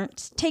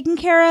weren't taken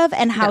care of,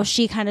 and how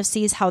she kind of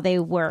sees how they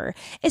were.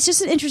 It's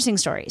just an interesting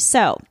story.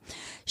 So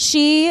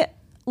she,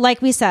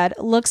 like we said,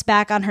 looks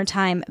back on her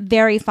time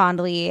very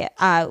fondly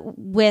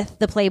with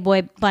the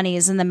Playboy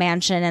bunnies in the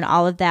mansion and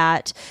all of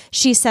that.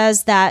 She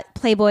says that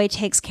Playboy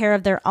takes care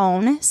of their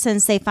own,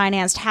 since they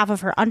financed half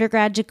of her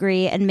undergrad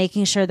degree, and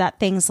making sure that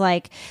things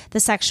like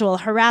the sexual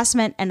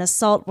harassment and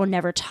assault were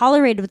never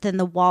tolerated within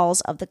the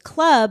walls of the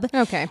club.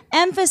 Okay.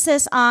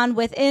 Emphasis on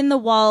within the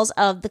walls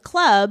of the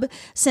club,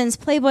 since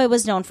Playboy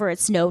was known for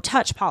its no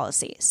touch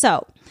policy.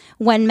 So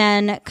when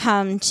men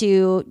come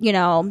to, you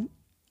know,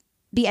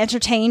 be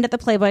entertained at the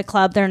Playboy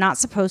Club, they're not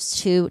supposed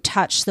to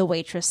touch the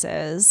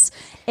waitresses.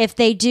 If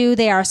they do,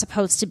 they are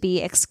supposed to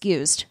be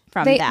excused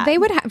from that. They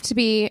would have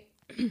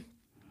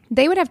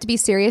to be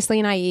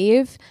seriously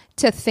naive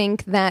to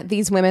think that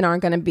these women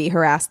aren't going to be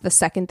harassed the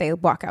second they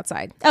walk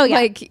outside. Oh, yeah.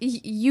 Like,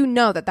 you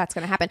know that's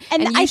going to happen.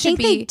 And I think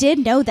they did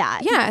know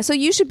that. Yeah, so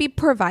you should be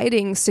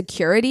providing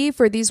security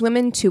for these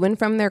women to and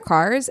from their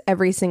cars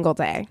every single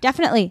day.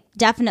 Definitely.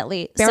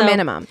 Bare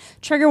minimum.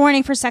 Trigger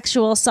warning for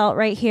sexual assault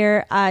right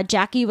here.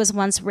 Jackie was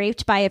once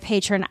raped by a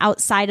patron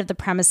outside of the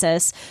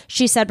premises.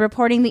 She said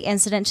reporting the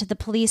incident to the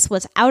police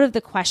was out of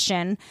the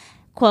question.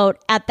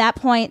 Quote, at that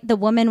point, the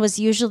woman was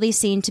usually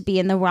seen to be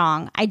in the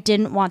wrong. I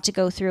didn't want to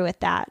go through with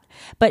that.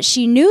 But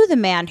she knew the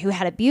man who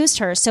had abused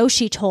her, so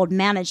she told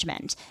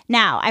management.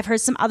 Now, I've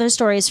heard some other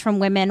stories from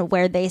women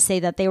where they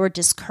say that they were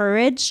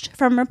discouraged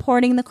from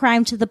reporting the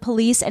crime to the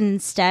police, and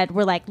instead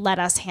were like, let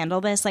us handle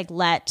this. Like,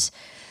 let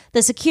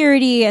the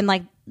security and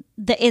like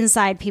the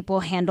inside people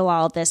handle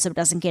all of this so it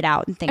doesn't get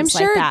out and things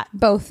like that.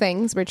 Both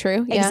things were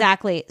true. Yeah.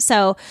 Exactly.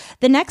 So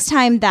the next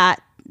time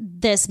that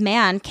this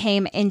man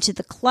came into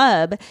the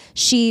club,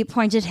 she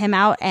pointed him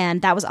out,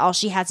 and that was all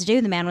she had to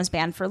do. The man was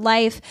banned for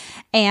life.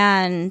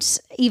 And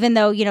even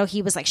though, you know,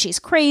 he was like, she's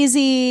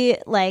crazy,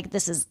 like,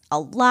 this is a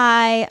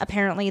lie,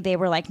 apparently they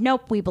were like,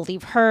 nope, we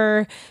believe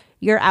her.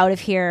 You're out of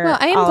here. Well,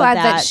 I am glad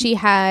that she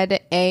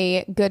had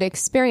a good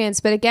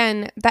experience. But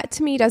again, that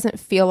to me doesn't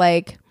feel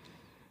like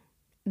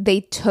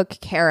they took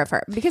care of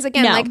her. Because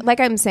again, like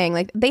I'm saying,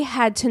 like, they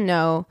had to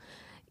know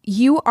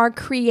you are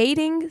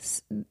creating,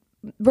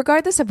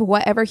 regardless of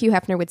whatever Hugh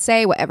Hefner would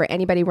say, whatever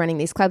anybody running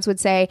these clubs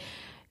would say,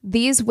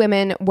 these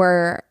women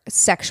were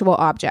sexual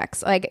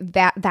objects. Like,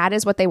 that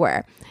is what they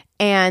were.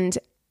 And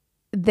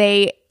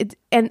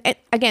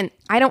again,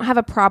 I don't have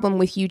a problem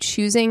with you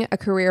choosing a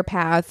career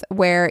path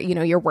where, you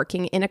know, you're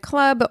working in a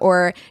club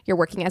or you're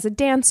working as a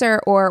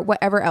dancer or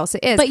whatever else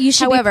it is. But you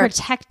should be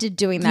protected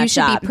doing that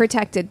job. You should be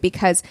protected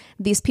because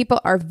these people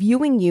are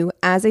viewing you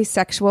as a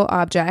sexual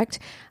object.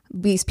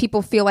 These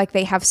people feel like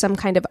they have some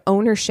kind of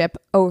ownership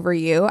over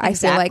you. Exactly. I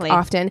feel like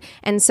often.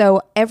 And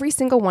so every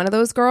single one of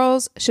those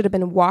girls should have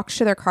been walked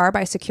to their car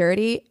by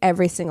security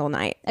every single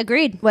night.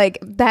 Agreed. Like,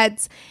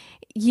 that's...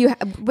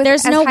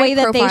 There's no way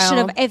that they should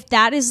have, if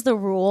that is the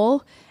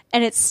rule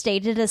and it's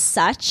stated as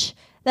such,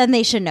 then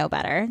they should know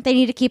better. They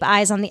need to keep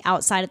eyes on the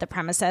outside of the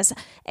premises.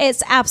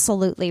 It's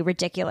absolutely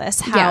ridiculous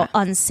how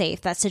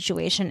unsafe that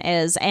situation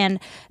is. And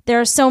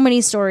there are so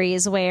many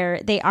stories where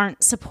they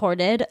aren't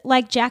supported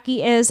like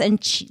Jackie is, and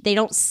they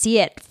don't see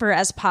it for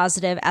as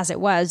positive as it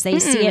was. They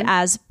see it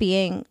as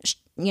being,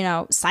 you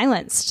know,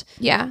 silenced.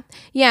 Yeah.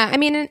 I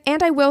mean,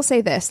 and I will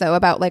say this though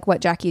about like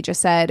what Jackie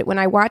just said. When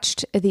I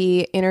watched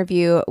the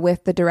interview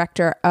with the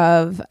director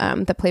of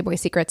the Playboy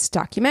Secrets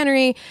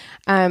documentary,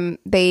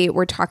 they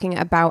were talking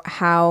about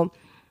how,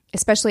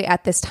 especially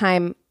at this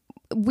time,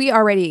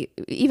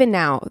 even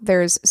now,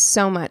 there's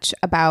so much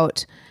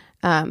about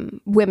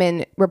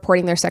women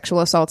reporting their sexual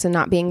assaults and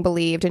not being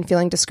believed and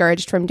feeling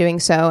discouraged from doing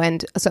so.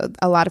 And so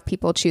a lot of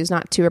people choose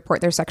not to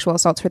report their sexual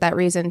assaults for that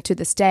reason to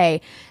this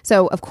day.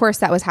 So of course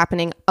that was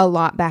happening a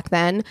lot back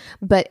then,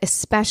 but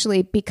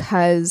especially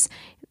because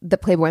the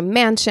Playboy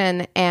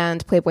Mansion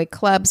and Playboy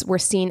clubs were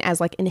seen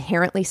as like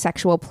inherently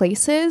sexual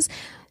places,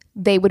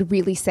 they would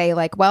really say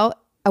like, well,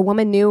 a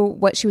woman knew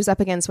what she was up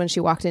against when she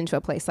walked into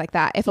a place like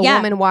that. If a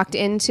woman walked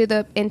into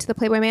the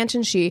Playboy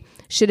Mansion, she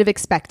should have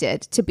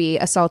expected to be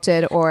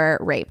assaulted or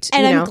raped.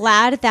 And I'm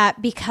glad that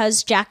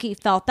because Jackie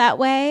felt that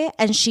way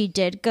and she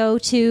did go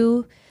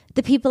to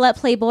the people at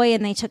Playboy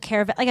and they took care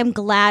of it. Like, I'm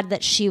glad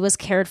that she was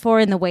cared for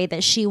in the way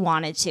that she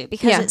wanted to,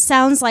 because it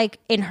sounds like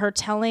in her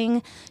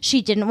telling,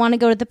 she didn't want to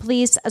go to the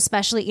police,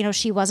 especially, you know,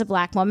 she was a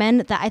Black woman.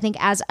 That I think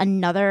adds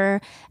another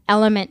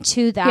element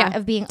to that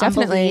of being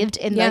unbelieved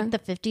in like the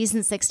 50s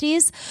and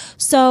 60s.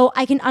 So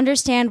I can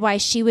understand why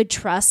she would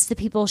trust the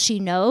people she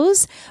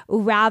knows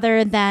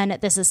rather than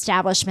this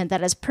establishment that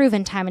has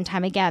proven time and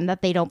time again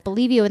that they don't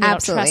believe you and they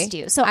don't trust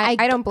you. So I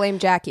don't blame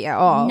Jackie at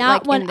all,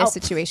 not like in this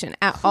situation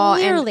at all.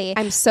 Clearly. And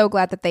I'm so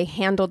glad that they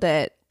handled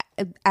it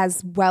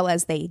as well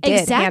as they did.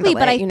 Exactly,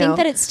 but I think know?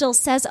 that it still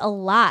says a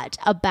lot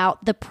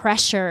about the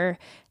pressure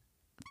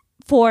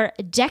for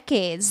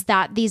decades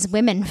that these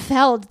women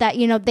felt that,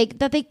 you know, they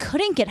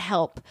couldn't get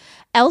help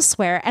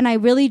elsewhere. And I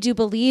really do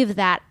believe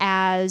that,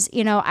 as,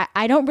 you know,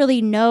 I don't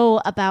really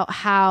know about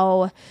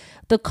how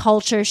the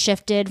culture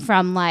shifted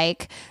from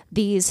like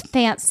these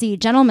fancy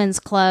gentlemen's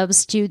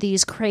clubs to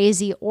these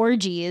crazy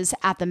orgies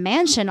at the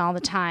mansion all the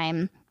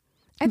time.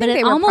 I think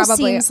they were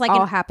probably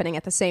all happening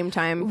at the same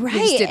time. Right. We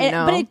just didn't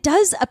know. But it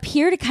does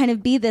appear to kind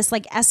of be this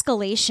like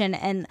escalation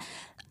and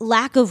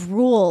lack of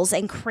rules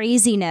and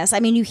craziness. I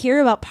mean, you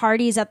hear about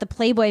parties at the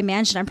Playboy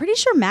Mansion. I'm pretty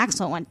sure Max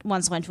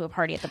once went to a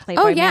party at the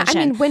Playboy Mansion.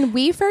 I mean, when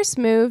we first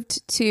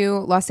moved to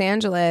Los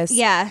Angeles,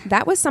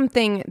 that was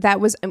something that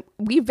was,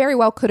 we very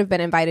well could have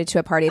been invited to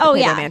a party at the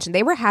Playboy Mansion.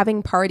 They were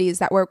having parties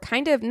that were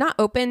kind of not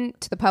open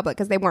to the public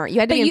because they weren't.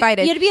 You had to be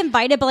invited. You had to be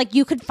invited, but like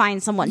you could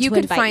find someone to invite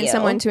you. You could find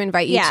someone to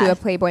invite you to a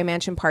Playboy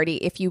Mansion party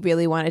if you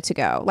really wanted to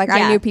go. Like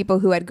I knew people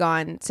who had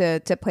gone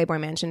to Playboy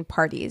Mansion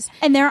parties.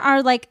 And there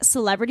are like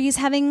celebrities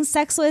having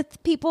sex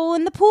with people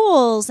in the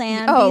pools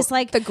and these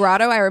like the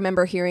grotto I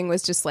remember hearing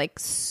was just like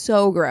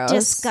so gross,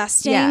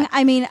 disgusting.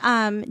 I mean,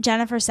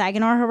 Jennifer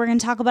Saganor, who we're going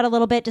to talk about a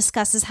little bit,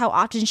 discusses how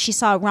often she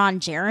saw Ron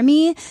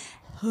Jeremy.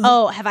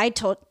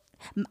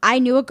 I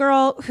knew a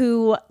girl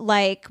who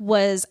like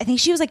I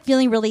think she was like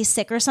feeling really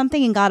sick or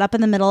something and got up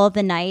in the middle of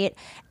the night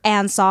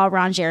and saw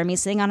Ron Jeremy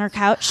sitting on her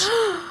couch.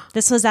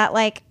 This was at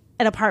like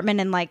an apartment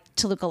in like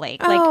Toluca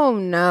Lake. Like, oh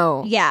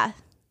no. Yeah.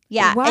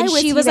 Yeah, Why and was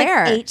she was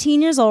there? like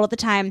 18 years old at the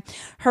time.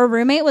 Her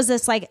roommate was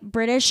this like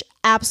British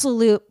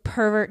absolute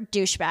pervert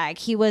douchebag.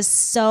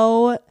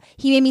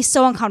 He made me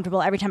so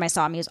uncomfortable every time I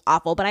saw him. He was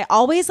awful, but I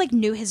always like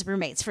knew his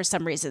roommates for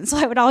some reason, so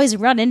I would always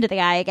run into the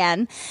guy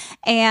again.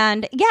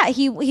 And yeah,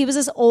 he was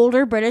this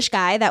older British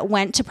guy that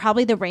went to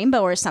probably the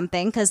Rainbow or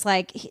something, because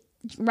like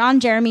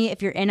Ron Jeremy,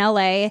 if you're in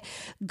LA,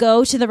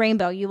 go to the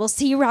Rainbow. You will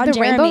see Ron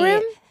Jeremy. Rainbow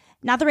Room?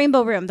 Not the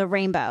Rainbow Room, the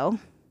Rainbow.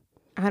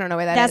 I don't know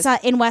where that is.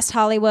 That's in West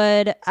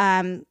Hollywood.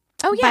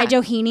 By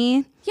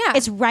Doheny. Yeah.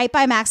 It's right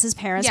by Max's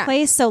parents'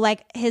 place. So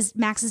like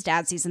Max's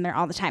dad sees him there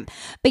all the time.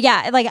 But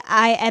yeah, like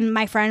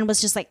my friend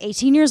was just like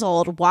 18 years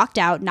old, walked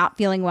out not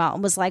feeling well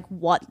and was like,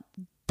 what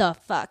the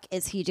fuck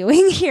is he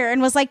doing here? And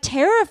was like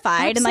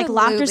terrified and like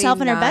locked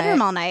herself in her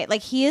bedroom all night.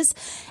 Like he is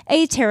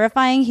a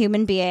terrifying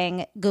human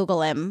being.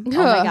 Google him. Oh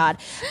my God.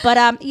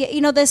 But you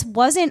know, this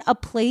wasn't a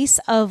place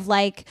of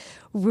like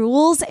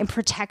rules and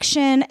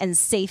protection and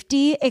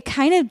safety. It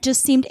kind of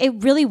just seemed, it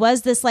really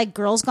was this like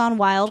Girls Gone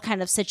Wild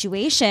kind of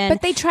situation.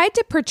 But they tried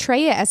to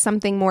portray it as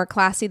something more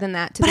classy than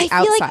that to the outside. But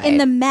I feel like in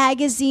the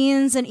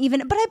magazines and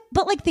even,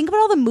 but like think about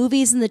all the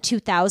movies in the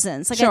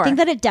 2000s. Like I think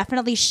that it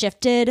definitely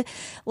shifted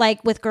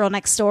like with Girl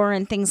Next Door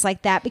and things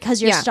like that,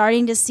 because you're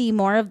starting to see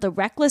more of the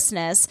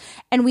recklessness.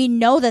 And we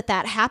know that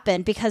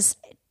happened because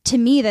to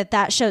me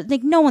that shows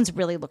like no one's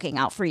really looking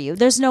out for you.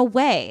 There's no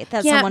way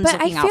that someone's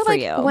looking out for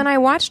you. When I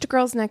watched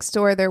Girls Next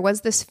Door, there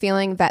was this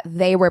feeling that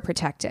they were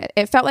protected.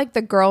 It felt like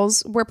the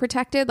girls were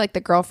protected, like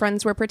the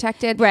girlfriends were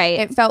protected. Right.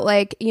 It felt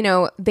like, you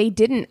know, they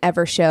didn't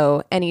ever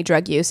show any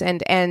drug use,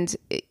 and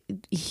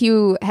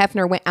Hugh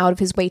Hefner went out of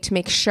his way to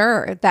make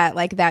sure that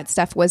like that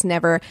stuff was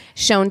never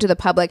shown to the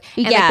public.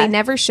 And like they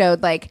never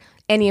showed like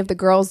any of the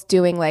girls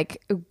doing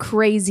like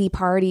crazy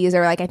parties,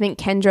 or like I think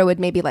Kendra would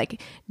maybe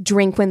like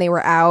drink when they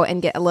were out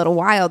and get a little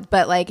wild,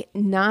 but like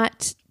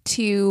not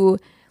to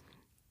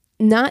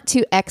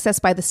excess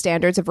by the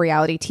standards of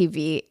reality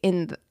TV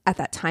at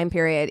that time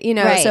period, you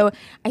know. Right. So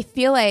I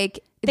feel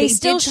like they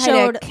still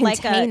showed to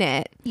contain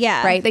it.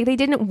 Yeah. Right. Like they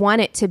didn't want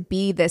it to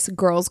be this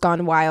Girls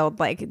Gone Wild,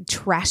 like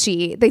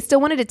trashy. They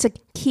still wanted it to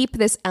keep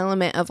this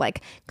element of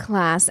like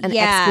class and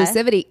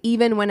exclusivity,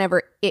 even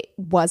whenever it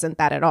wasn't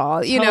that at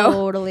all, you know?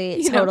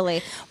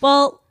 Totally.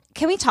 Well,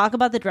 can we talk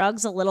about the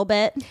drugs a little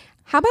bit?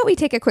 How about we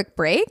take a quick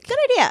break? Good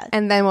idea.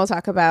 And then we'll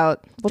talk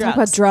about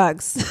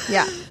drugs.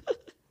 Yeah.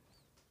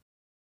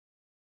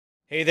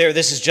 Hey there,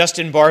 this is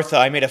Justin Bartha.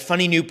 I made a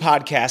funny new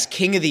podcast,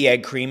 King of the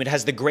Egg Cream. It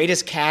has the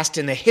greatest cast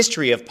in the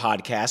history of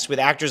podcasts with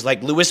actors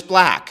like Louis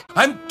Black.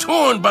 I'm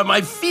torn by my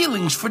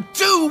feelings for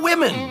two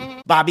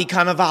women. Bobby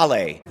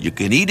Cannavale. You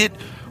can eat it,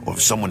 or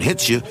if someone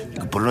hits you, you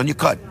can put it on your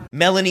cut.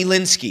 Melanie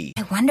Linsky.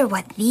 I wonder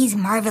what these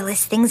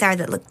marvelous things are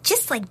that look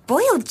just like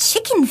boiled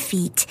chicken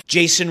feet.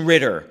 Jason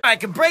Ritter. I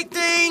can break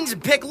things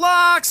and pick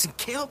locks and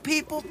kill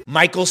people.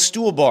 Michael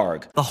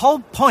Stuhlbarg. The whole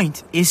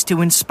point is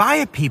to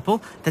inspire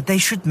people that they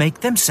should make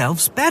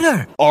themselves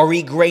better.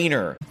 Ari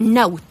Grainer.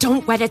 No,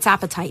 don't whet its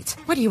appetite.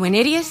 What are you, an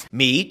idiot?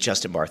 Me,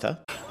 Justin Bartha.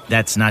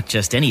 That's not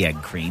just any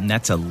egg cream,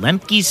 that's a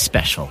Lemke's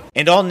special.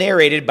 And all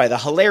narrated by the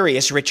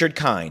hilarious Richard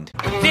Kind.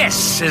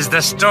 This is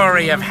the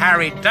story of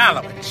Harry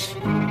Dalowitz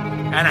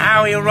and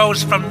how he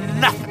rose from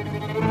nothing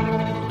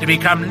to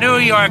become New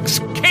York's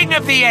King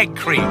of the Egg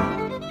Cream.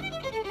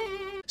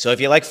 So if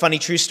you like funny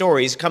true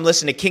stories, come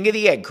listen to King of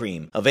the Egg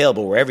Cream,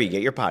 available wherever you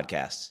get your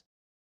podcasts.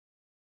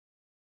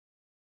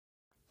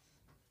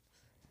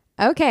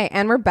 Okay,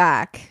 and we're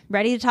back.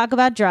 Ready to talk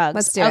about drugs.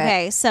 Let's do it.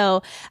 Okay,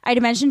 so I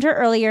mentioned her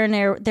earlier, and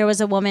there was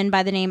a woman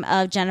by the name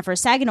of Jennifer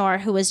Saganor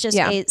who was just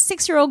a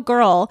 6-year-old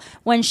girl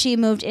when she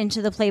moved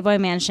into the Playboy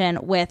Mansion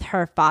with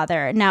her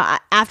father. Now,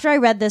 after I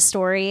read this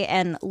story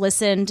and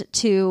listened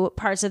to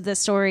parts of this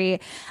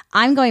story,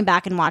 I'm going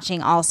back and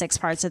watching all 6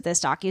 parts of this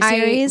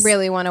docuseries. I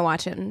really want to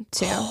watch it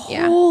too.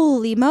 Yeah.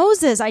 Holy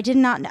Moses, I did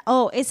not know.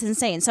 Oh, it's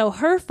insane. So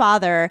her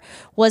father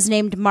was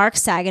named Mark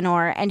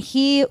Saganor, and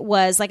he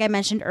was, like I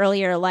mentioned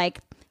earlier, like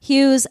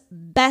Hugh's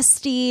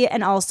bestie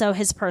and also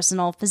his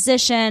personal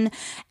physician.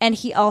 And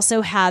he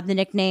also had the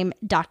nickname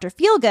Dr.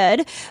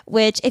 Feelgood,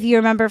 which, if you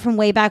remember from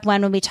way back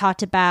when we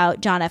talked about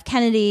John F.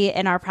 Kennedy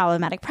in our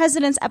Problematic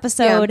Presidents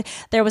episode,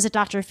 there was a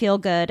Dr.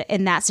 Feelgood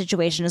in that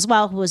situation as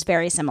well, who was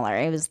very similar.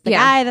 It was the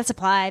guy that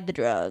supplied the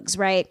drugs,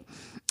 right?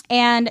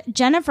 And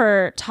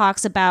Jennifer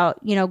talks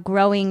about,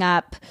 growing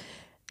up,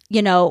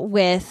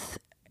 with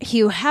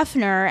Hugh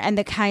Hefner and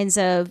the kinds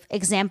of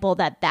example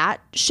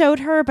that showed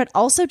her, but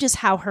also just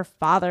how her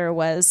father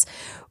was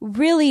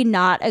really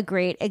not a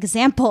great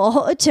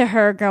example to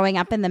her growing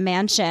up in the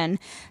mansion.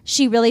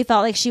 She really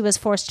felt like she was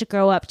forced to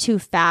grow up too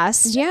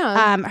fast.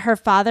 Yeah. Her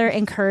father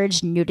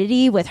encouraged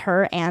nudity with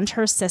her and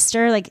her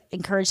sister, like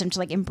encouraged them to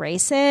like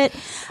embrace it.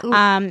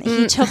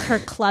 He took her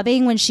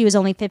clubbing when she was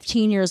only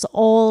 15 years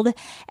old,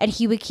 and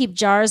he would keep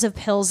jars of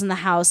pills in the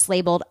house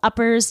labeled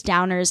uppers,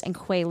 downers, and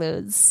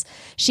quaaludes.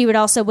 She would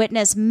also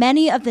witness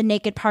many of the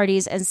naked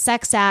parties and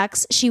sex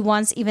acts. She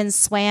once even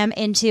swam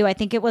into, I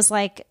think it was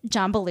like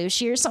John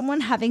Belushi or someone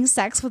having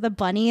sex with a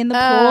bunny in the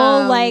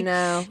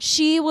pool.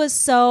 She was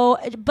so,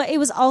 but it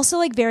was also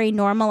like very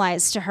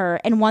normalized to her.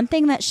 And one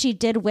thing that she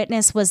did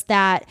witness was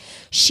that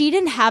she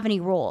didn't have any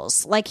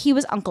rules. Like, he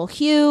was Uncle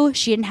Hugh.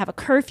 She didn't have a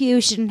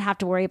curfew. She didn't have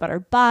to worry about her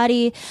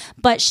body,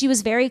 but she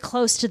was very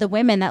close to the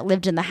women that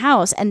lived in the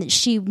house. And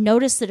she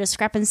noticed the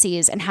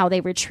discrepancies in how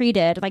they were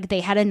treated. Like, they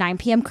had a 9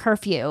 p.m.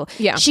 curfew.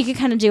 Yeah. She could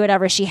kind of do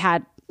whatever she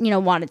had,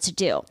 wanted to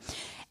do.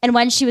 And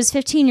when she was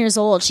 15 years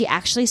old, she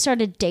actually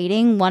started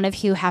dating one of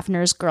Hugh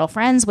Hefner's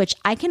girlfriends, which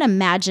I can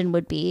imagine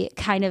would be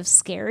kind of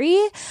scary.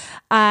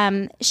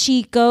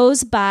 She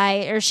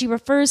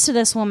refers to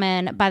this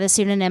woman by the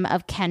pseudonym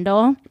of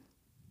Kendall.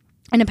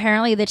 And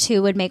apparently the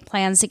two would make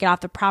plans to get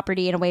off the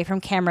property and away from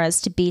cameras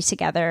to be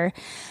together.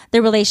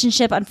 The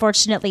relationship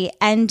unfortunately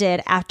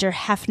ended after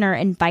Hefner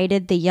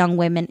invited the young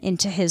women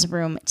into his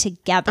room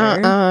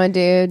together.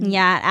 Dude.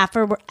 Yeah.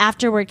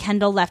 Afterward,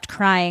 Kendall left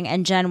crying,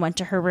 and Jen went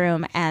to her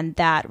room, and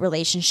that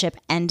relationship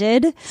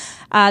ended.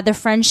 The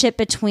friendship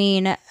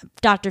between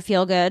Dr.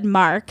 Feelgood,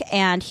 Mark,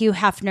 and Hugh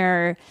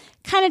Hefner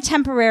kind of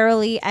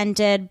temporarily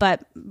ended,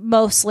 but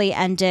mostly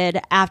ended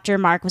after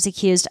Mark was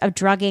accused of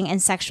drugging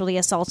and sexually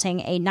assaulting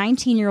a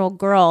 19-year-old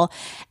girl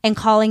and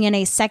calling in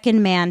a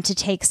second man to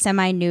take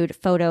semi-nude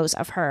photos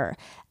of her.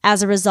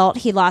 As a result,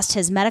 he lost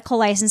his medical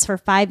license for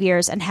 5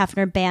 years, and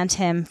Hefner banned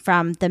him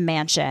from the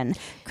mansion.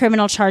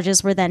 Criminal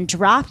charges were then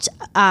dropped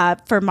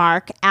for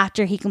Mark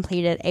after he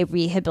completed a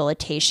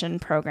rehabilitation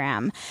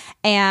program.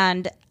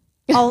 And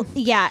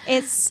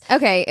it's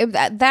okay.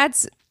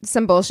 That's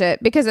some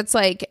bullshit, because it's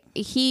like,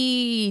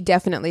 he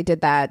definitely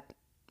did that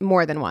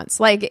more than once.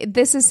 Like,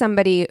 this is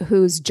somebody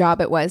whose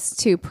job it was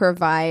to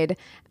provide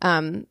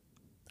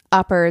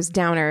uppers,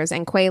 downers,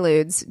 and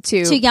quaaludes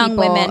to young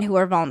women who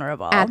are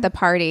vulnerable at the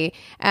party,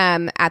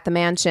 at the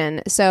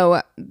mansion.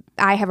 So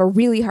I have a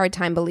really hard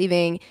time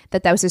believing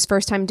that was his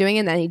first time doing it,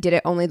 and then he did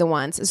it only the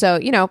once. So,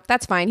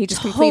 that's fine. He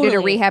just completed a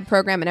rehab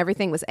program and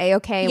everything was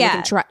A-okay. And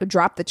we can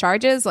drop the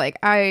charges. Like,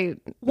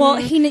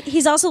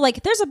 he's also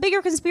like, there's a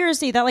bigger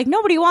conspiracy that like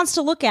nobody wants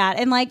to look at.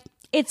 And like,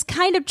 it's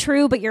kind of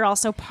true, but you're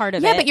also part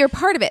of it. Yeah, but you're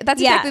part of it. That's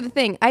exactly the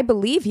thing. I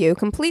believe you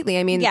completely.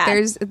 I mean,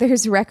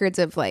 there's records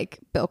of like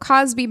Bill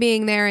Cosby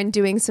being there and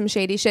doing some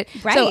shady shit.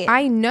 Right. So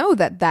I know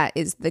that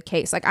is the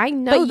case. Like, I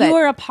know but you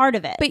were a part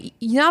of it. But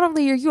not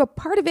only are you a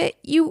part of it,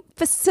 you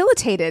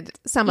facilitated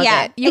some of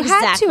it. You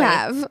had to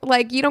have.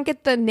 Like, you don't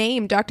get the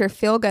name Dr.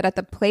 Feelgood at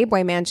the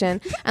Playboy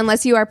Mansion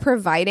unless you are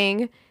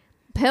providing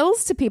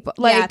pills to people.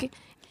 Like.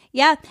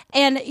 Yeah.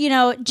 And,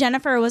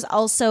 Jennifer was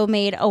also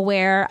made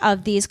aware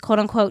of these quote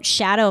unquote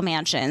shadow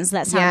mansions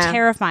that sound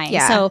terrifying.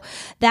 Yeah. So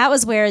that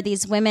was where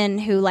these women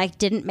who like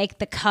didn't make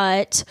the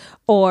cut,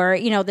 or,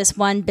 this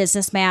one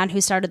businessman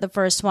who started the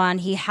first one,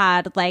 he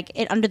had like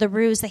it under the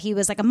ruse that he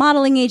was like a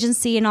modeling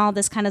agency and all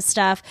this kind of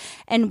stuff,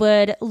 and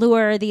would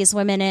lure these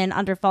women in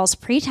under false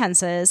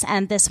pretenses.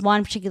 And this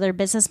one particular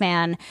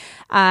businessman,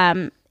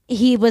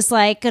 he was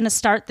like going to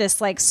start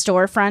this like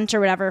storefront or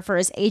whatever for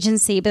his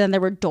agency, but then there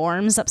were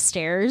dorms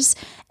upstairs.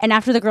 And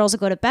after the girls would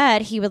go to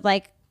bed, he would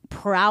like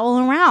prowl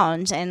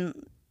around and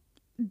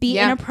be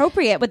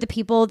inappropriate with the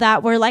people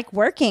that were like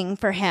working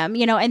for him,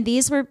 and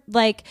these were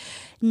like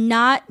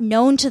not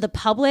known to the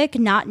public,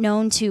 not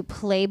known to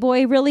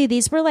Playboy really.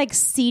 These were like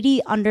seedy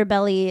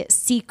underbelly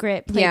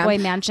secret Playboy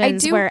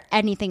mansions where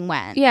anything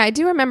went. Yeah, I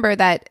do remember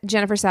that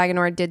Jennifer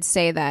Saganor did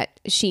say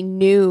that she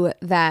knew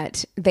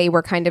that they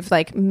were kind of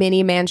like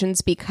mini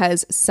mansions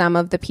because some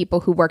of the people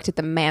who worked at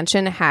the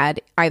mansion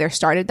had either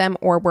started them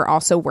or were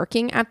also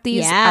working at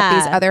these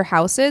other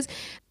houses.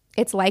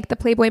 it's like the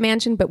Playboy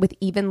Mansion, but with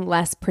even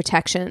less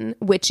protection,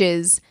 which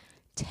is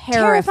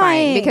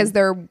terrifying because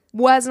there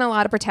wasn't a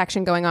lot of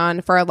protection going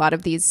on for a lot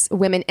of these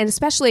women. And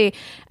especially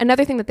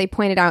another thing that they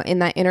pointed out in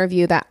that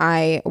interview that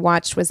I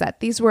watched was that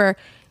these were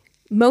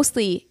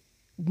mostly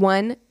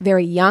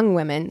very young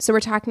women. So we're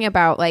talking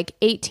about like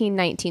 18,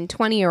 19,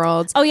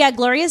 20-year-olds. Oh, yeah.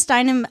 Gloria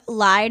Steinem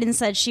lied and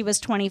said she was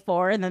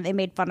 24, and then they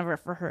made fun of her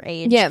for her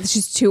age. Yeah,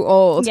 she's too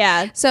old.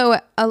 Yeah. So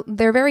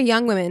they're very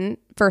young women,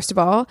 first of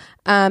all.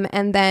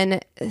 And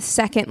then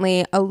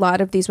secondly, a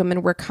lot of these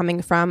women were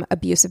coming from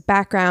abusive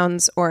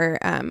backgrounds or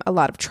a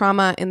lot of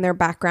trauma in their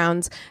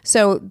backgrounds.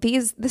 So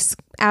this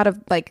out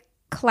of like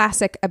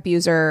classic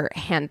abuser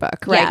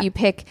handbook, right? Yeah. You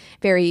pick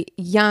very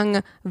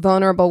young,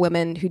 vulnerable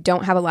women who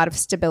don't have a lot of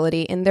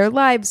stability in their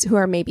lives, who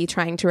are maybe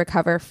trying to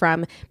recover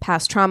from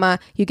past trauma.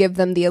 You give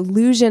them the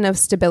illusion of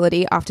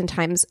stability,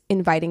 oftentimes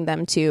inviting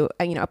them to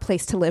a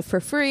place to live for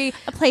free.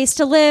 A place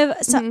to live,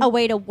 a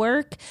way to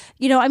work.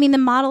 The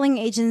modeling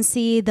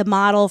agency, the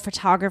model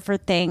photographer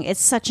thing, it's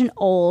such an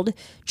old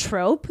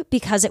trope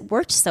because it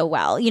worked so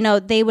well.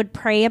 They would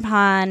prey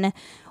upon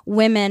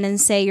women and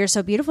say, you're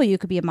so beautiful, you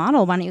could be a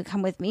model, why don't you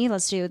come with me,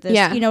 let's do this.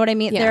 Yeah. You know what I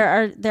mean?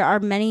 Yeah. There are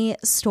many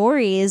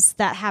stories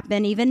that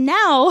happen even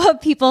now of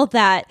people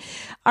that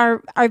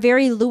are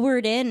very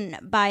lured in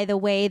by the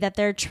way that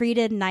they're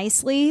treated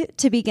nicely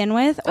to begin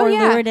with, or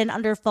lured in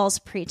under false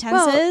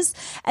pretenses,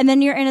 and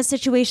then you're in a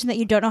situation that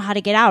you don't know how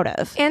to get out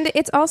of. And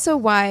it's also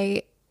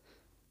why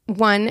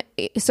one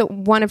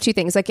of two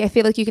things. Like, I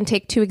feel like you can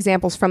take two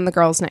examples from the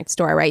Girls Next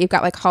Door, right? You've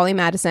got like Holly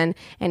Madison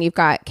and you've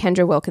got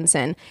Kendra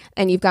Wilkinson,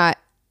 and you've got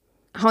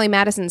Holly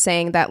Madison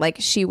saying that like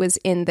she was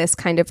in this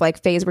kind of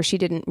like phase where she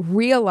didn't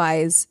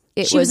realize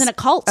she was in a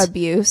cult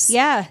abuse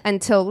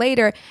until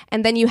later.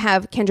 And then you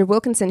have Kendra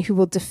Wilkinson, who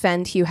will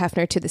defend Hugh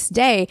Hefner to this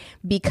day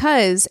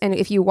because, and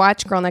if you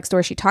watch Girl Next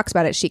Door, she talks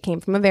about it, she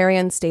came from a very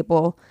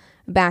unstable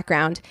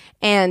background,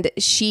 and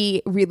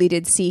she really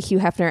did see Hugh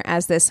Hefner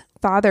as this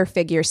father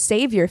figure,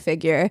 savior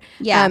figure.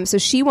 So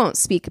she won't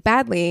speak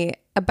badly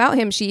about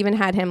him. She even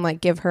had him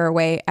like give her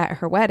away at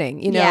her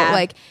wedding,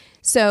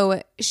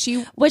 so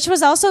which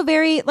was also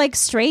very like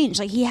strange.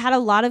 Like, he had a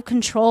lot of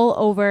control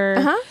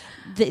over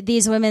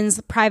these women's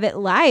private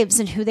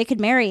lives and who they could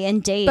marry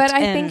and date. But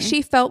I think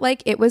she felt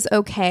like it was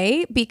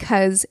okay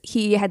because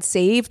he had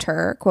saved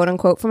her, quote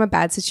unquote, from a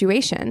bad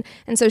situation.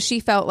 And so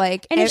she felt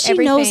like, and if she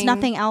knows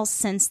nothing else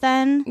since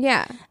then,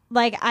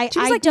 like she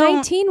was like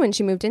 19 when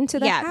she moved into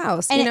the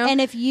house.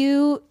 And if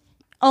you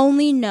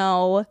only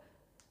know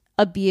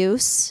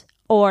abuse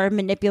or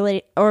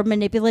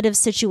manipulative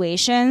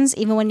situations,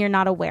 even when you're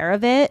not aware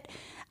of it,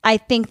 I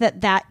think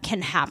that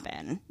can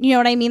happen. You know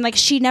what I mean? Like,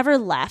 she never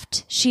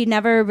left. She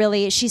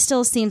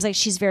still seems like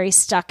she's very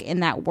stuck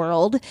in that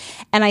world.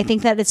 And I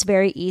think that it's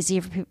very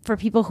easy for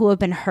people who have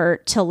been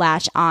hurt to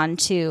latch on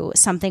to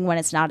something when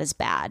it's not as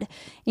bad.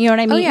 You know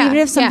what I mean? Even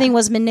if something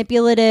was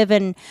manipulative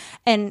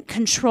and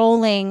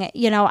controlling,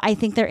 I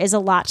think there is a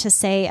lot to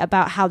say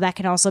about how that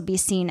can also be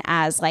seen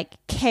as like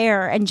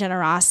care and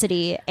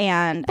generosity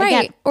and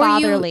again,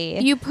 fatherly.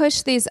 Or you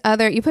push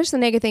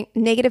the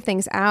negative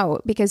things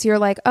out because you're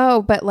like,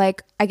 oh, but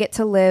like I get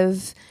to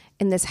live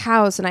in this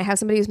house and I have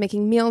somebody who's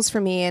making meals for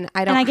me and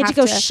I get to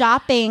go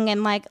shopping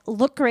and like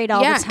look great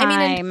all the time.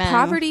 I mean,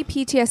 poverty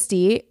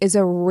PTSD is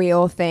a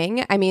real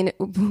thing. I mean,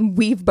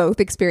 we've both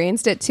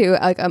experienced it to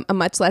like a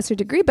much lesser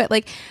degree, but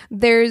like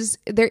there is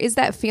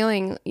that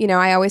feeling,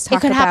 I always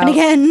talk about happen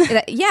again.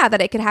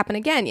 That it could happen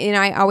again.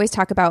 I always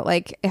talk about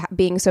like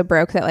being so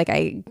broke that like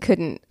I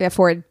couldn't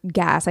afford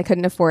gas. I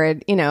couldn't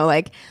afford,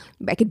 like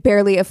I could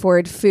barely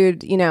afford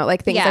food,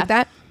 like things like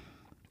that.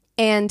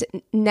 And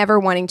never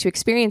wanting to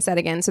experience that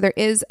again. So there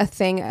is a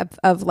thing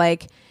of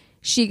like,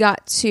 she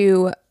got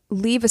to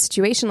leave a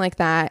situation like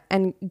that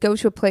and go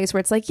to a place where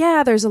it's like,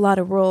 yeah, there's a lot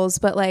of rules,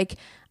 but like,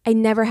 I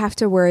never have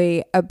to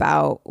worry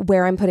about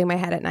where I'm putting my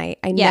head at night.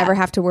 I never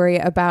have to worry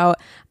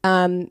about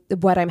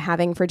what I'm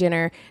having for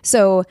dinner.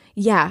 So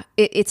yeah,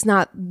 it's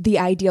not the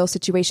ideal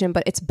situation,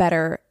 but it's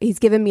better. He's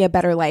given me a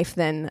better life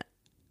than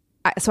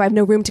so I have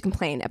no room to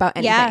complain about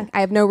anything. Yeah. I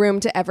have no room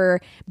to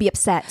ever be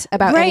upset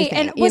about anything.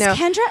 And was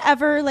Kendra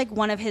ever like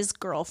one of his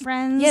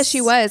girlfriends? Yes,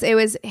 she was. It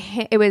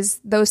was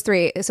those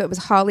three. So it was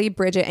Holly,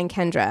 Bridget, and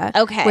Kendra.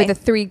 Okay, were the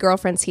three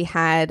girlfriends he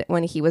had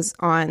when he was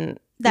on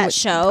that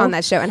show.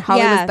 And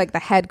Holly was like the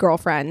head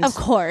girlfriend, of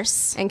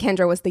course, and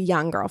Kendra was the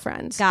young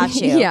girlfriend. Got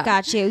you.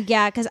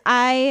 Yeah, because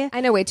I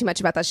know way too much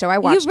about that show. I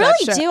watched that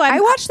show. Do. I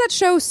watched that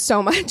show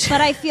so much,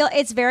 but I feel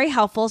it's very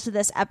helpful to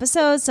this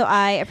episode, so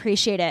I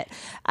appreciate it.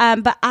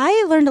 But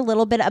I learned a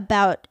little bit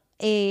about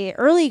a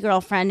early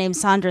girlfriend named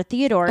Sandra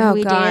Theodore, who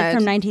he dated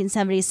from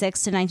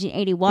 1976 to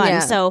 1981. Yeah.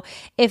 So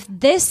if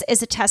this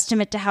is a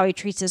testament to how he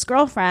treats his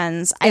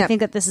girlfriends, I think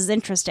that this is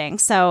interesting.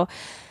 So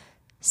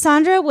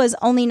Sandra was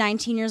only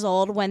 19 years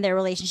old when their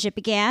relationship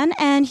began,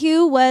 and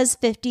Hugh was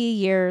 50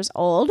 years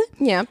old.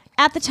 Yeah.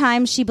 At the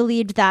time, she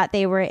believed that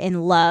they were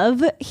in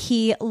love.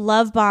 He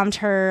love bombed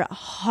her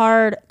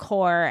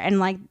hardcore,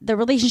 and like the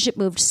relationship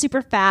moved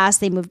super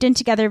fast. They moved in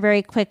together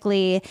very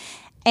quickly.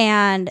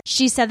 And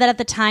she said that at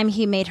the time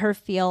he made her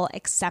feel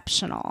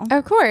exceptional.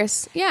 Of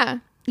course. Yeah.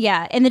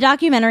 Yeah. In the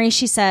documentary,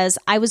 she says,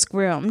 I was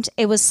groomed.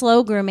 It was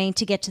slow grooming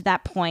to get to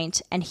that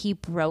point, and he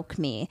broke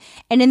me.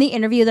 And in the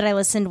interview that I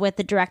listened with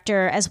the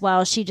director as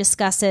well, she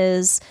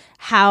discusses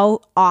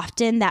how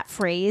often that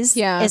phrase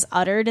is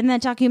uttered in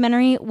that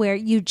documentary, where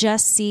you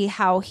just see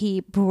how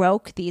he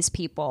broke these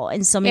people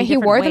in so many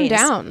different ways. He wore them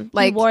down.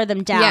 He wore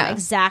them down.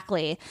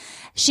 Exactly.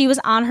 She was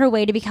on her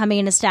way to becoming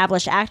an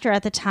established actor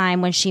at the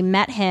time when she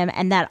met him,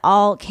 and that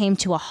all came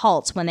to a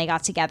halt when they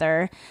got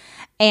together.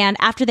 And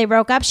after they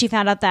broke up, she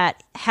found out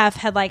that Hef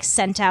had like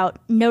sent out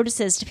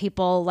notices to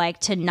people like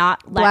to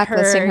not let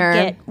her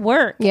get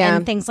work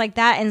and things like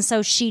that. And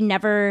so she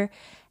never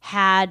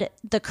had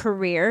the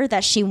career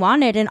that she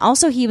wanted. And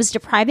also he was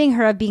depriving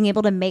her of being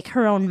able to make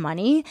her own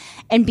money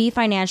and be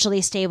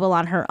financially stable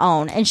on her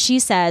own. And she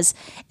says,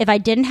 if I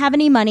didn't have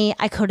any money,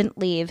 I couldn't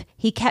leave.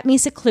 He kept me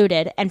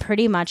secluded and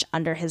pretty much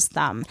under his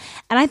thumb.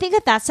 And I think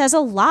that that says a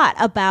lot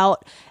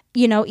about,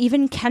 you know,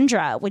 even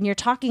Kendra, when you're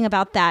talking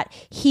about that,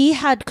 he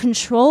had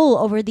control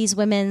over these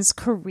women's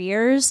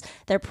careers,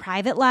 their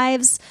private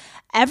lives,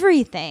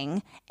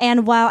 everything.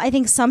 And while I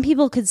think some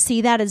people could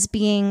see that as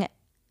being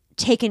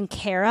taken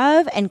care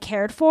of and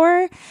cared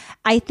for,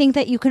 I think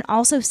that you can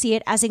also see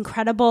it as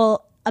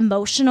incredible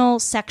emotional,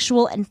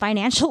 sexual, and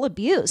financial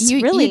abuse.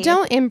 You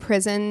don't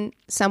imprison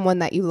someone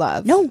that you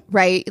love. No.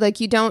 Right? Like,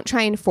 you don't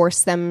try and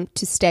force them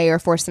to stay or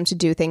force them to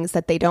do things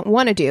that they don't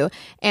want to do.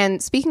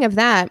 And speaking of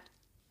that,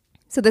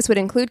 so this would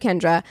include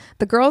Kendra,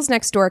 the Girls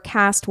Next Door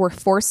cast were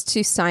forced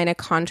to sign a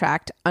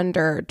contract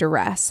under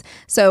duress.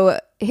 So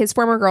his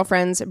former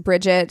girlfriends,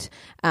 Bridget,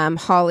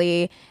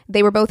 Holly,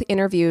 they were both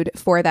interviewed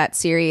for that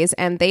series,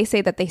 and they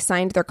say that they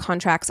signed their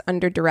contracts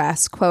under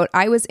duress. Quote,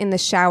 I was in the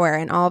shower,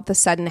 and all of a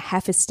sudden,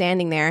 Hef is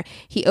standing there.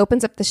 He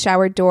opens up the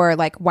shower door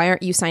like, why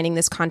aren't you signing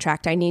this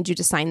contract? I need you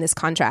to sign this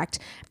contract.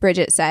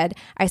 Bridget said,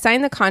 I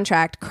signed the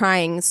contract,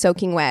 crying,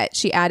 soaking wet.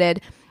 She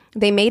added,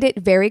 they made it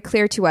very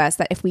clear to us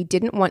that if we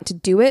didn't want to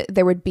do it,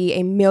 there would be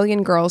a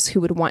million girls who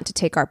would want to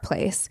take our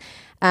place.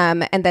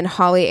 And then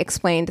Holly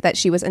explained that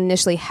she was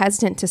initially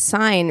hesitant to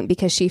sign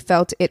because she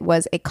felt it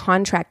was a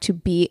contract to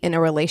be in a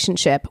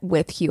relationship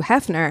with Hugh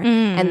Hefner.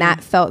 And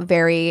that felt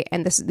very,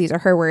 and these are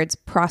her words,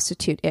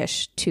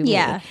 prostitute-ish to me.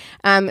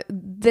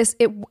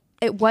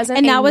 It wasn't.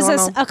 And that was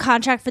a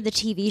contract for the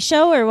TV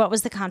show, or what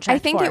was the contract? I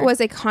think it was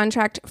a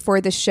contract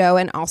for the show,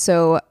 and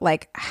also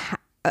like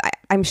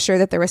I'm sure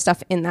that there was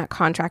stuff in that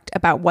contract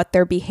about what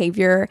their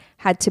behavior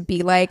had to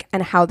be like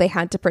and how they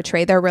had to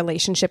portray their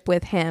relationship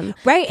with him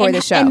for the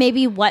show. And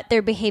maybe what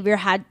their behavior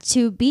had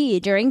to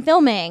be during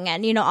filming,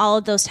 and, you know, all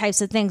of those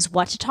types of things,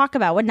 what to talk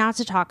about, what not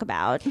to talk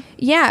about.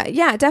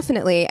 Yeah,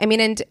 definitely. I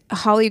mean, and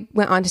Holly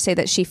went on to say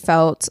that she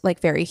felt like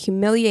very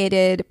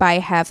humiliated by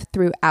Hef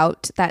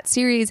throughout that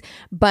series,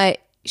 but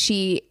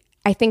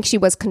I think she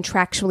was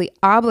contractually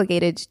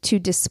obligated to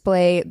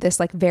display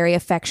this like very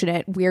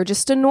affectionate, we're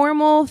just a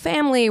normal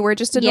family, we're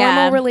just a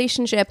normal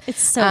relationship.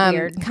 It's so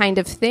weird kind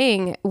of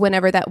thing,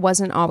 whenever that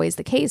wasn't always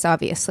the case,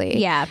 obviously.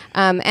 Yeah.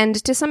 And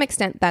to some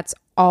extent, that's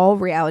all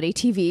reality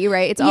TV,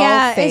 right? It's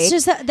all fake. It's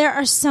just that there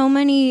are so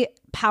many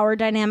power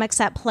dynamics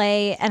at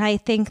play, and I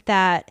think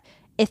that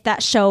if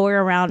that show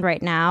were around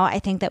right now, I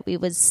think that we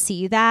would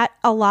see that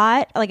a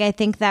lot. Like, I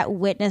think that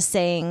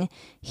witnessing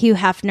Hugh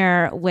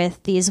Hefner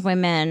with these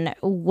women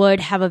would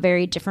have a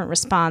very different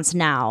response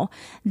now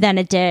than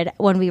it did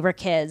when we were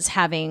kids,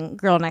 having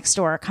Girl Next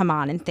Door come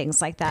on and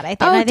things like that. I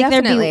think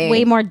there'd be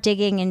way more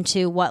digging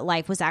into what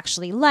life was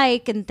actually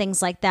like and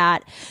things like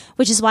that,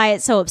 which is why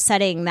it's so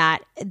upsetting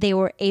that they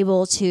were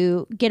able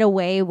to get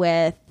away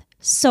with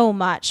so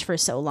much for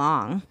so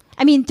long.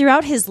 I mean,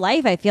 throughout his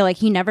life, I feel like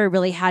he never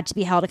really had to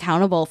be held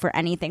accountable for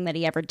anything that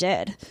he ever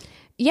did.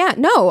 Yeah,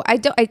 no, I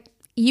don't.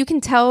 You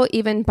can tell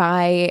even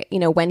by, you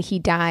know, when he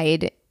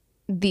died,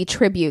 the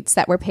tributes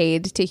that were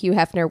paid to Hugh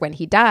Hefner when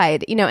he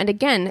died, you know, and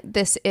again,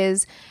 this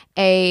is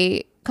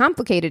a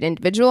complicated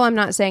individual. I'm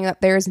not saying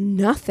that there's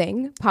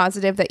nothing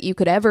positive that you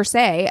could ever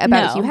say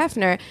about Hugh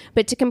Hefner,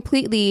 but to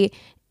completely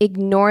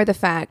ignore the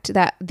fact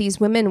that these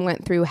women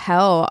went through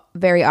hell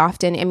very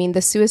often. I mean,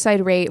 the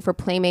suicide rate for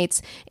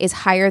Playmates is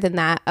higher than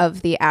that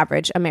of the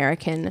average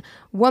American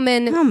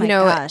woman,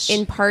 gosh.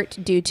 In part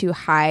due to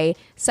high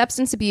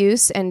substance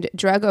abuse and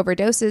drug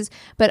overdoses,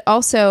 but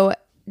also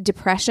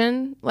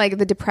depression, like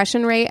the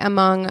depression rate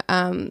among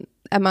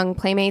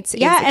Playmates.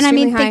 Yeah, and I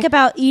mean, high. think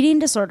about eating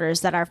disorders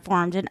that are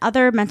formed and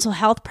other mental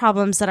health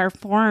problems that are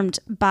formed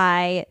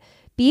by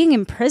being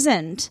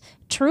imprisoned,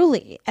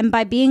 truly, and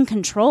by being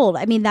controlled.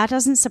 I mean, that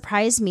doesn't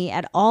surprise me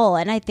at all.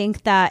 And I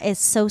think that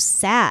it's so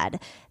sad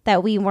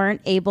that we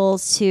weren't able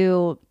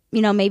to,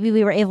 you know, maybe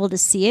we were able to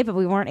see it, but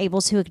we weren't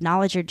able to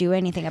acknowledge or do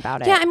anything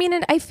about it. Yeah, I mean,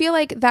 and I feel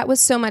like that was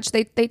so much.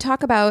 They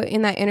talk about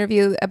in that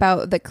interview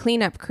about the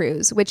cleanup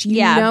crews, which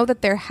you know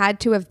that there had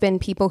to have been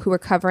people who were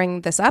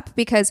covering this up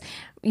because,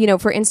 you know,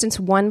 for instance,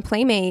 one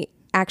Playmate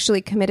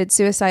actually committed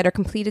suicide or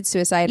completed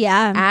suicide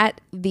at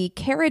the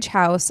carriage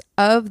house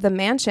of the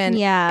mansion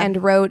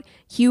and wrote,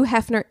 Hugh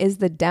Hefner is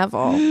the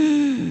devil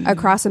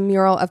across a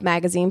mural of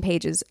magazine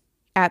pages.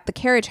 at the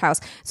carriage house.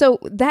 So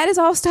that is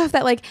all stuff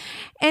that like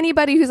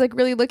anybody who's like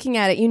really looking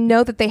at it, you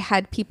know that they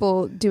had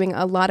people doing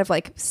a lot of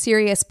like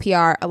serious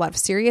PR, a lot of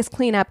serious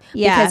cleanup.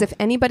 Yeah. Because if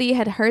anybody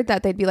had heard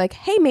that, they'd be like,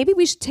 hey, maybe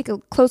we should take a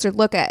closer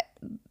look at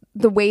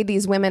the way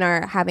these women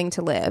are having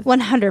to live.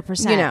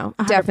 100%. You know,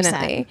 100%.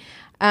 definitely.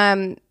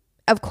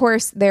 Of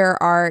course,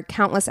 there are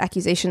countless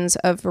accusations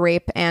of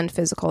rape and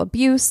physical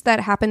abuse that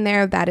happened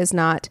there. That is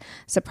not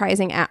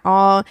surprising at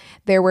all.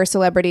 There were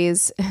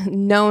celebrities,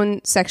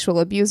 known sexual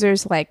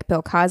abusers like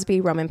Bill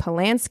Cosby, Roman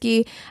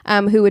Polanski,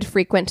 who would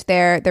frequent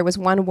there. There was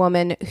one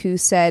woman who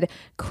said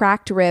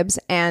cracked ribs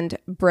and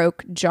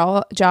broke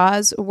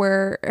jaws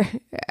were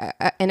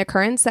an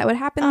occurrence that would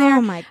happen there.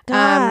 Oh my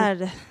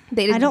God.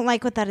 I don't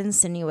like what that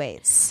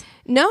insinuates.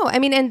 No, I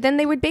mean, and then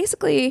they would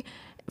basically,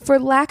 for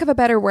lack of a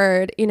better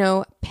word, you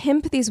know,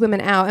 pimp these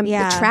women out and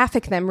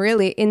traffic them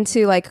really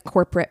into like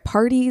corporate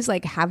parties,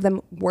 like have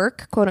them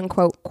work, quote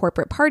unquote,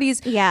 corporate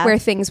parties where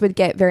things would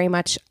get very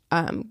much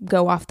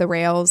go off the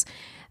rails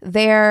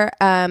there.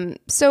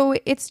 So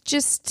it's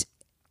just,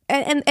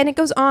 and it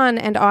goes on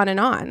and on and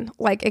on.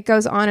 Like it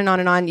goes on and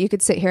on and on. You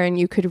could sit here and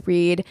you could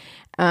read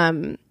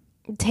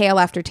tale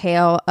after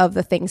tale of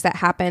the things that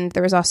happened.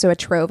 There was also a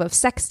trove of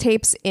sex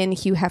tapes in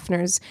Hugh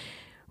Hefner's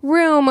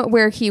room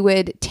where he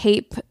would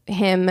tape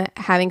him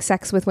having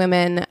sex with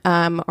women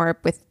or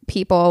with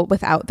people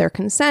without their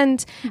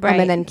consent,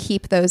 and then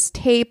keep those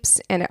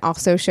tapes. And it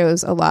also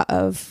shows a lot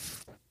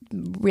of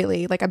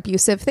really like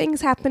abusive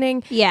things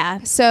happening. Yeah.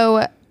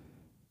 So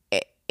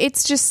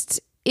it's just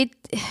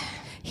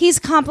he's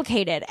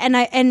complicated,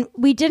 and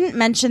we didn't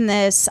mention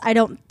this. I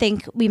don't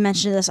think we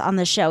mentioned this on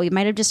the show. We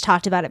might have just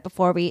talked about it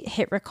before we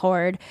hit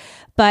record,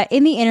 but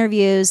in the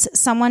interviews,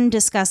 someone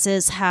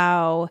discusses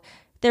how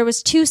there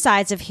was two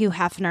sides of Hugh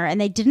Hefner, and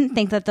they didn't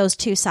think that those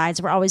two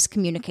sides were always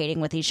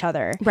communicating with each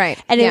other.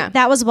 Right. And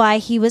that was why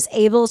he was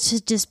able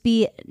to just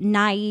be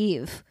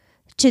naive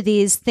to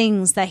these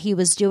things that he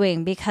was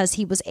doing, because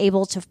he was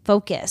able to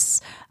focus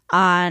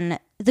on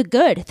the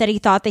good that he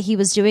thought that he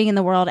was doing in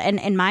the world. And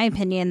in my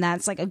opinion,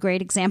 that's like a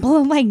great example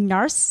of like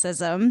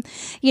narcissism,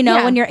 you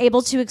know, when you're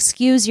able to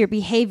excuse your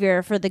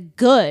behavior for the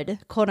good,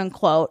 quote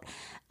unquote,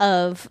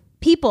 of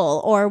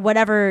people or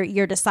whatever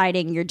you're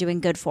deciding you're doing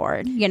good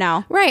for, you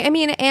know? Right. I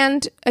mean,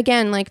 and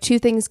again, like two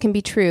things can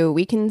be true.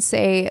 We can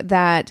say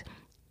that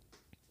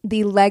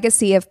the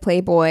legacy of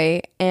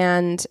Playboy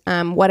and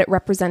what it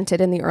represented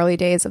in the early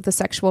days of the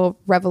sexual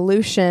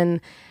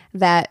revolution,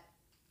 that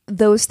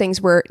those things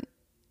were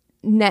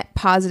net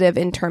positive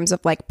in terms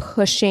of like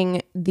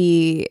pushing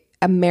the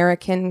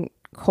American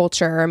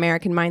culture or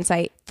American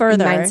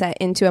mindset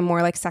into a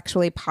more like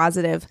sexually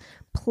positive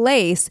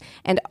place,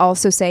 and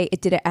also say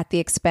it did it at the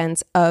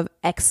expense of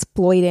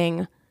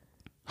exploiting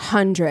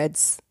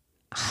hundreds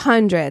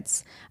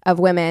of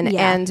women.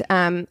 And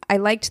I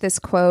liked this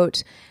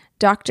quote.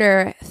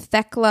 Dr.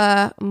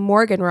 Thekla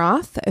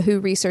Morgenroth, who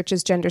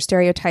researches gender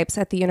stereotypes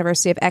at the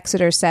University of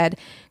Exeter, said,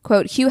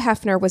 quote, Hugh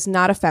Hefner was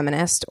not a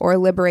feminist or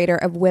liberator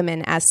of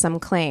women, as some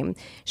claim.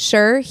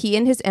 Sure, he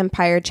and his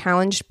empire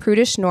challenged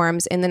prudish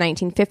norms in the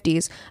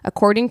 1950s,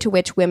 according to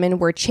which women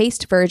were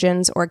chaste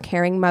virgins or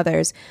caring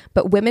mothers,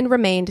 but women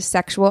remained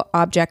sexual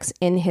objects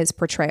in his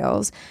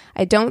portrayals.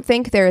 I don't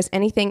think there is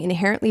anything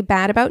inherently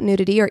bad about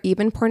nudity or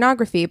even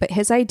pornography, but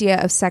his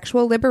idea of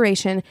sexual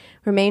liberation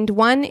remained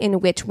one in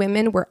which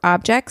women were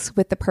objects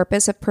with the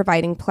purpose of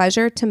providing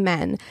pleasure to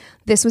men.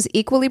 This was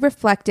equally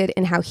reflected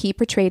in how he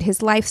portrayed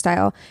his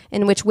lifestyle,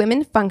 in which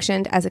women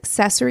functioned as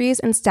accessories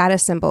and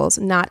status symbols,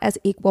 not as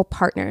equal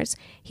partners.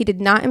 He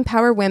did not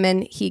empower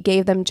women. He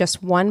gave them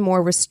just one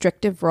more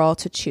restrictive role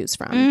to choose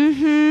from.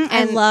 And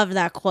I love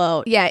that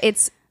quote. Yeah,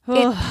 it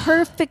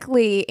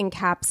perfectly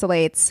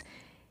encapsulates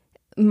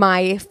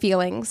my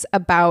feelings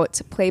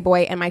about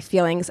Playboy and my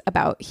feelings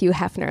about Hugh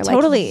Hefner.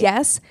 Totally. Like,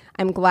 yes,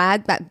 I'm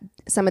glad that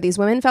some of these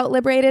women felt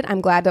liberated.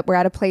 I'm glad that we're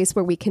at a place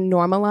where we can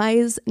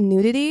normalize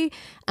nudity.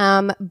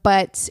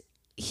 But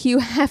Hugh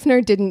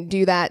Hefner didn't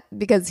do that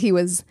because he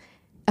was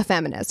a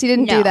feminist. He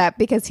didn't do that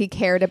because he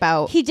cared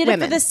about He did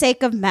women. it for the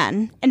sake of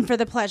men and for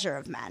the pleasure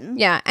of men.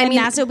 Yeah. I mean,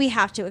 that's what we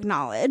have to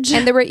acknowledge.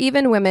 And there were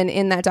even women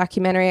in that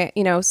documentary,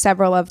 you know,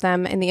 several of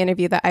them in the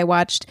interview that I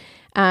watched,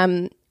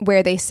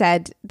 where they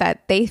said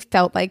that they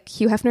felt like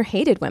Hugh Hefner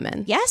hated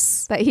women.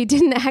 Yes. That he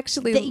didn't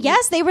actually...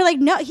 yes, they were like,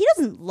 no, he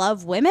doesn't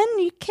love women. Are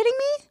you kidding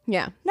me?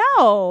 Yeah.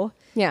 No.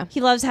 Yeah.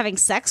 He loves having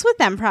sex with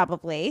them,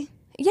 probably.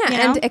 Yeah, you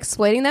know? and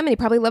exploiting them, and he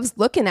probably loves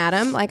looking at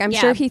them. Like, I'm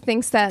sure he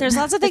thinks that there's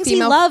lots of things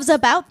he loves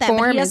about them,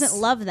 but he doesn't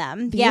love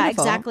them. Yeah,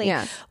 exactly.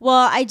 Yeah.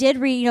 Well, I did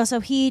read, you know, so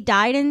he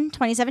died in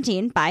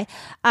 2017. Bye.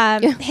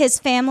 His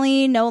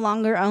family no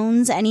longer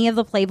owns any of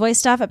the Playboy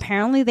stuff.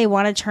 Apparently, they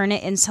want to turn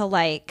it into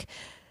like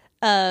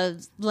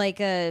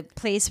a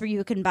place where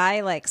you can buy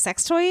like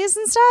sex toys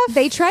and stuff.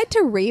 They tried to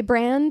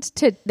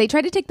rebrand they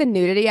tried to take the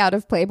nudity out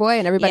of Playboy,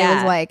 and everybody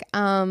was like,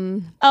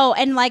 Oh,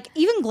 and like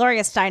even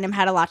Gloria Steinem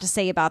had a lot to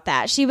say about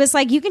that. She was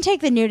like, you can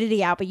take the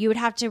nudity out, but you would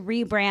have to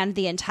rebrand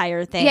the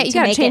entire thing. Yeah, you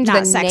gotta change it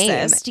not the name.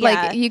 sexist. Yeah.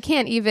 Like, you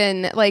can't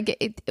even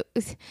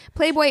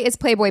Playboy is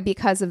Playboy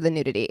because of the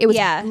nudity. It was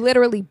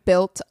literally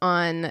built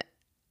on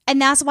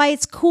And that's why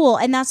it's cool.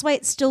 And that's why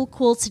it's still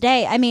cool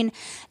today. I mean,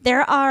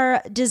 there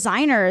are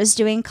designers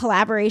doing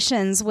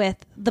collaborations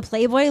with the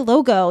Playboy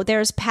logo.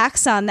 There's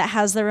PacSun that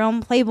has their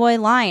own Playboy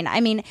line. I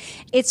mean,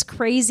 it's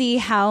crazy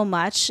how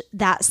much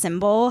that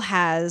symbol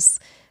has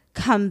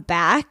come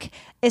back,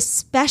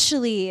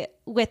 especially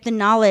with the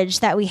knowledge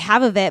that we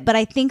have of it. But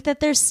I think that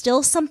there's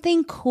still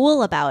something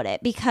cool about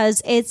it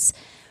because it's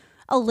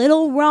a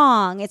little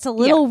wrong. It's a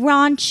little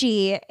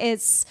raunchy.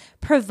 It's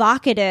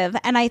provocative.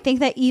 And I think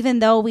that even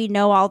though we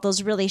know all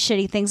those really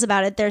shitty things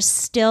about it, there's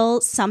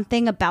still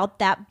something about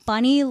that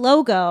bunny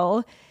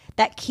logo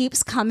that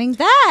keeps coming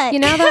back. You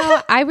know,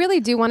 though, I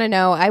really do want to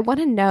know. I want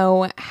to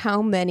know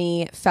how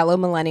many fellow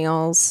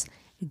millennials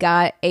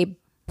got a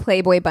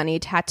Playboy bunny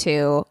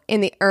tattoo in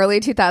the early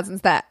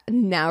 2000s that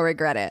now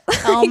regret it.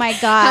 Oh my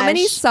gosh. How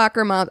many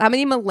soccer moms, how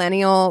many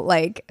millennial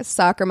like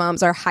soccer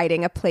moms are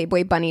hiding a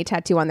Playboy bunny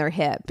tattoo on their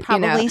hip?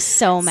 Probably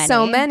so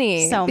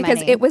many.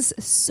 Because it was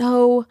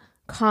so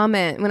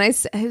common.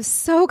 It was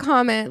so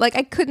common. Like,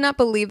 I could not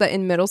believe that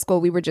in middle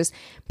school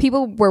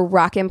people were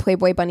rocking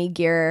Playboy bunny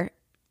gear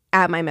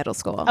at my middle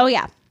school. Oh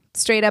yeah.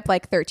 Straight up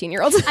like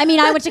 13-year-olds. I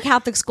mean, I went to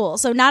Catholic school,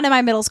 so not in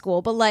my middle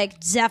school, but like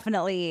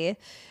definitely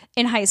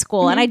in high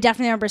school. And I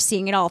definitely remember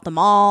seeing it all at the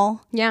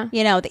mall. Yeah.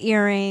 You know, the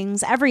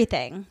earrings,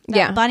 everything.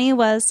 That bunny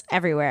was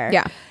everywhere.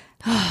 Yeah.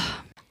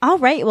 All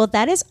right. Well,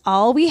 that is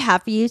all we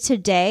have for you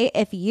today.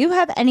 If you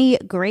have any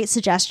great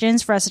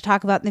suggestions for us to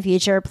talk about in the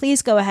future,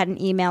 please go ahead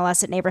and email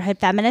us at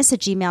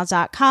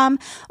neighborhoodfeminist@gmail.com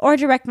or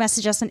direct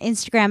message us on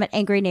Instagram at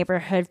Angry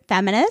Neighborhood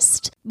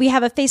Feminist. We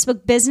have a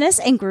Facebook business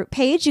and group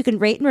page. You can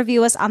rate and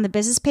review us on the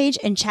business page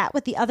and chat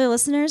with the other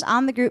listeners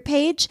on the group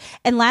page.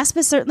 And last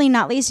but certainly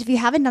not least, if you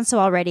haven't done so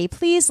already,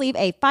 please leave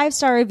a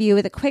 5-star review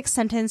with a quick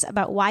sentence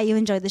about why you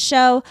enjoyed the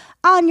show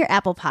on your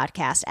Apple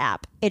Podcast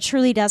app. It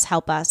truly does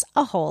help us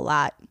a whole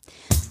lot.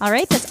 All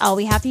right, that's all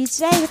we have for you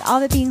today. With all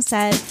that being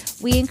said,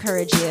 we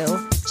encourage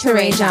you to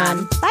rage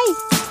on. Bye.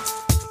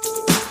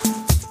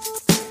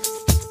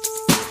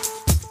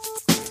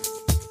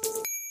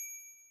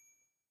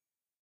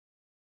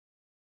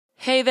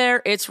 Hey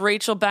there, it's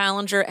Rachel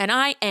Ballinger, and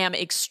I am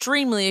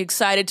extremely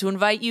excited to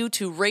invite you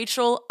to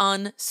Rachel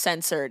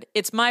Uncensored.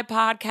 It's my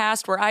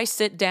podcast where I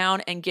sit down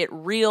and get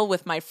real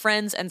with my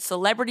friends and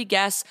celebrity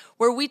guests,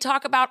 where we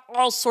talk about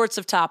all sorts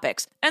of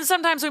topics. And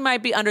sometimes we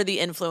might be under the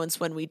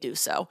influence when we do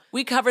so.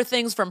 We cover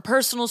things from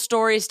personal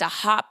stories to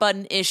hot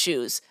button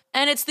issues.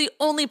 And it's the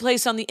only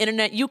place on the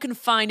internet you can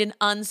find an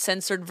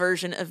uncensored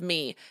version of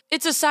me.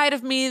 It's a side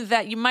of me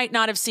that you might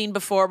not have seen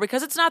before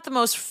because it's not the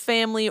most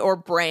family or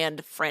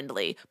brand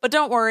friendly. But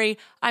don't worry,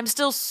 I'm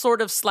still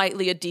sort of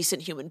slightly a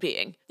decent human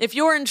being. If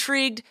you're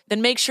intrigued, then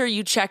make sure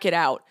you check it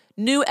out.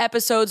 New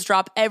episodes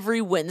drop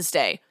every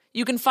Wednesday.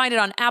 You can find it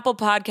on Apple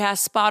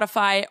Podcasts,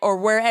 Spotify, or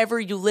wherever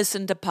you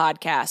listen to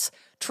podcasts.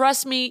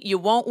 Trust me, you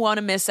won't want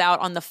to miss out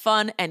on the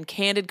fun and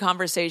candid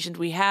conversations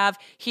we have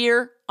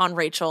here on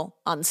Rachel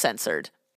Uncensored.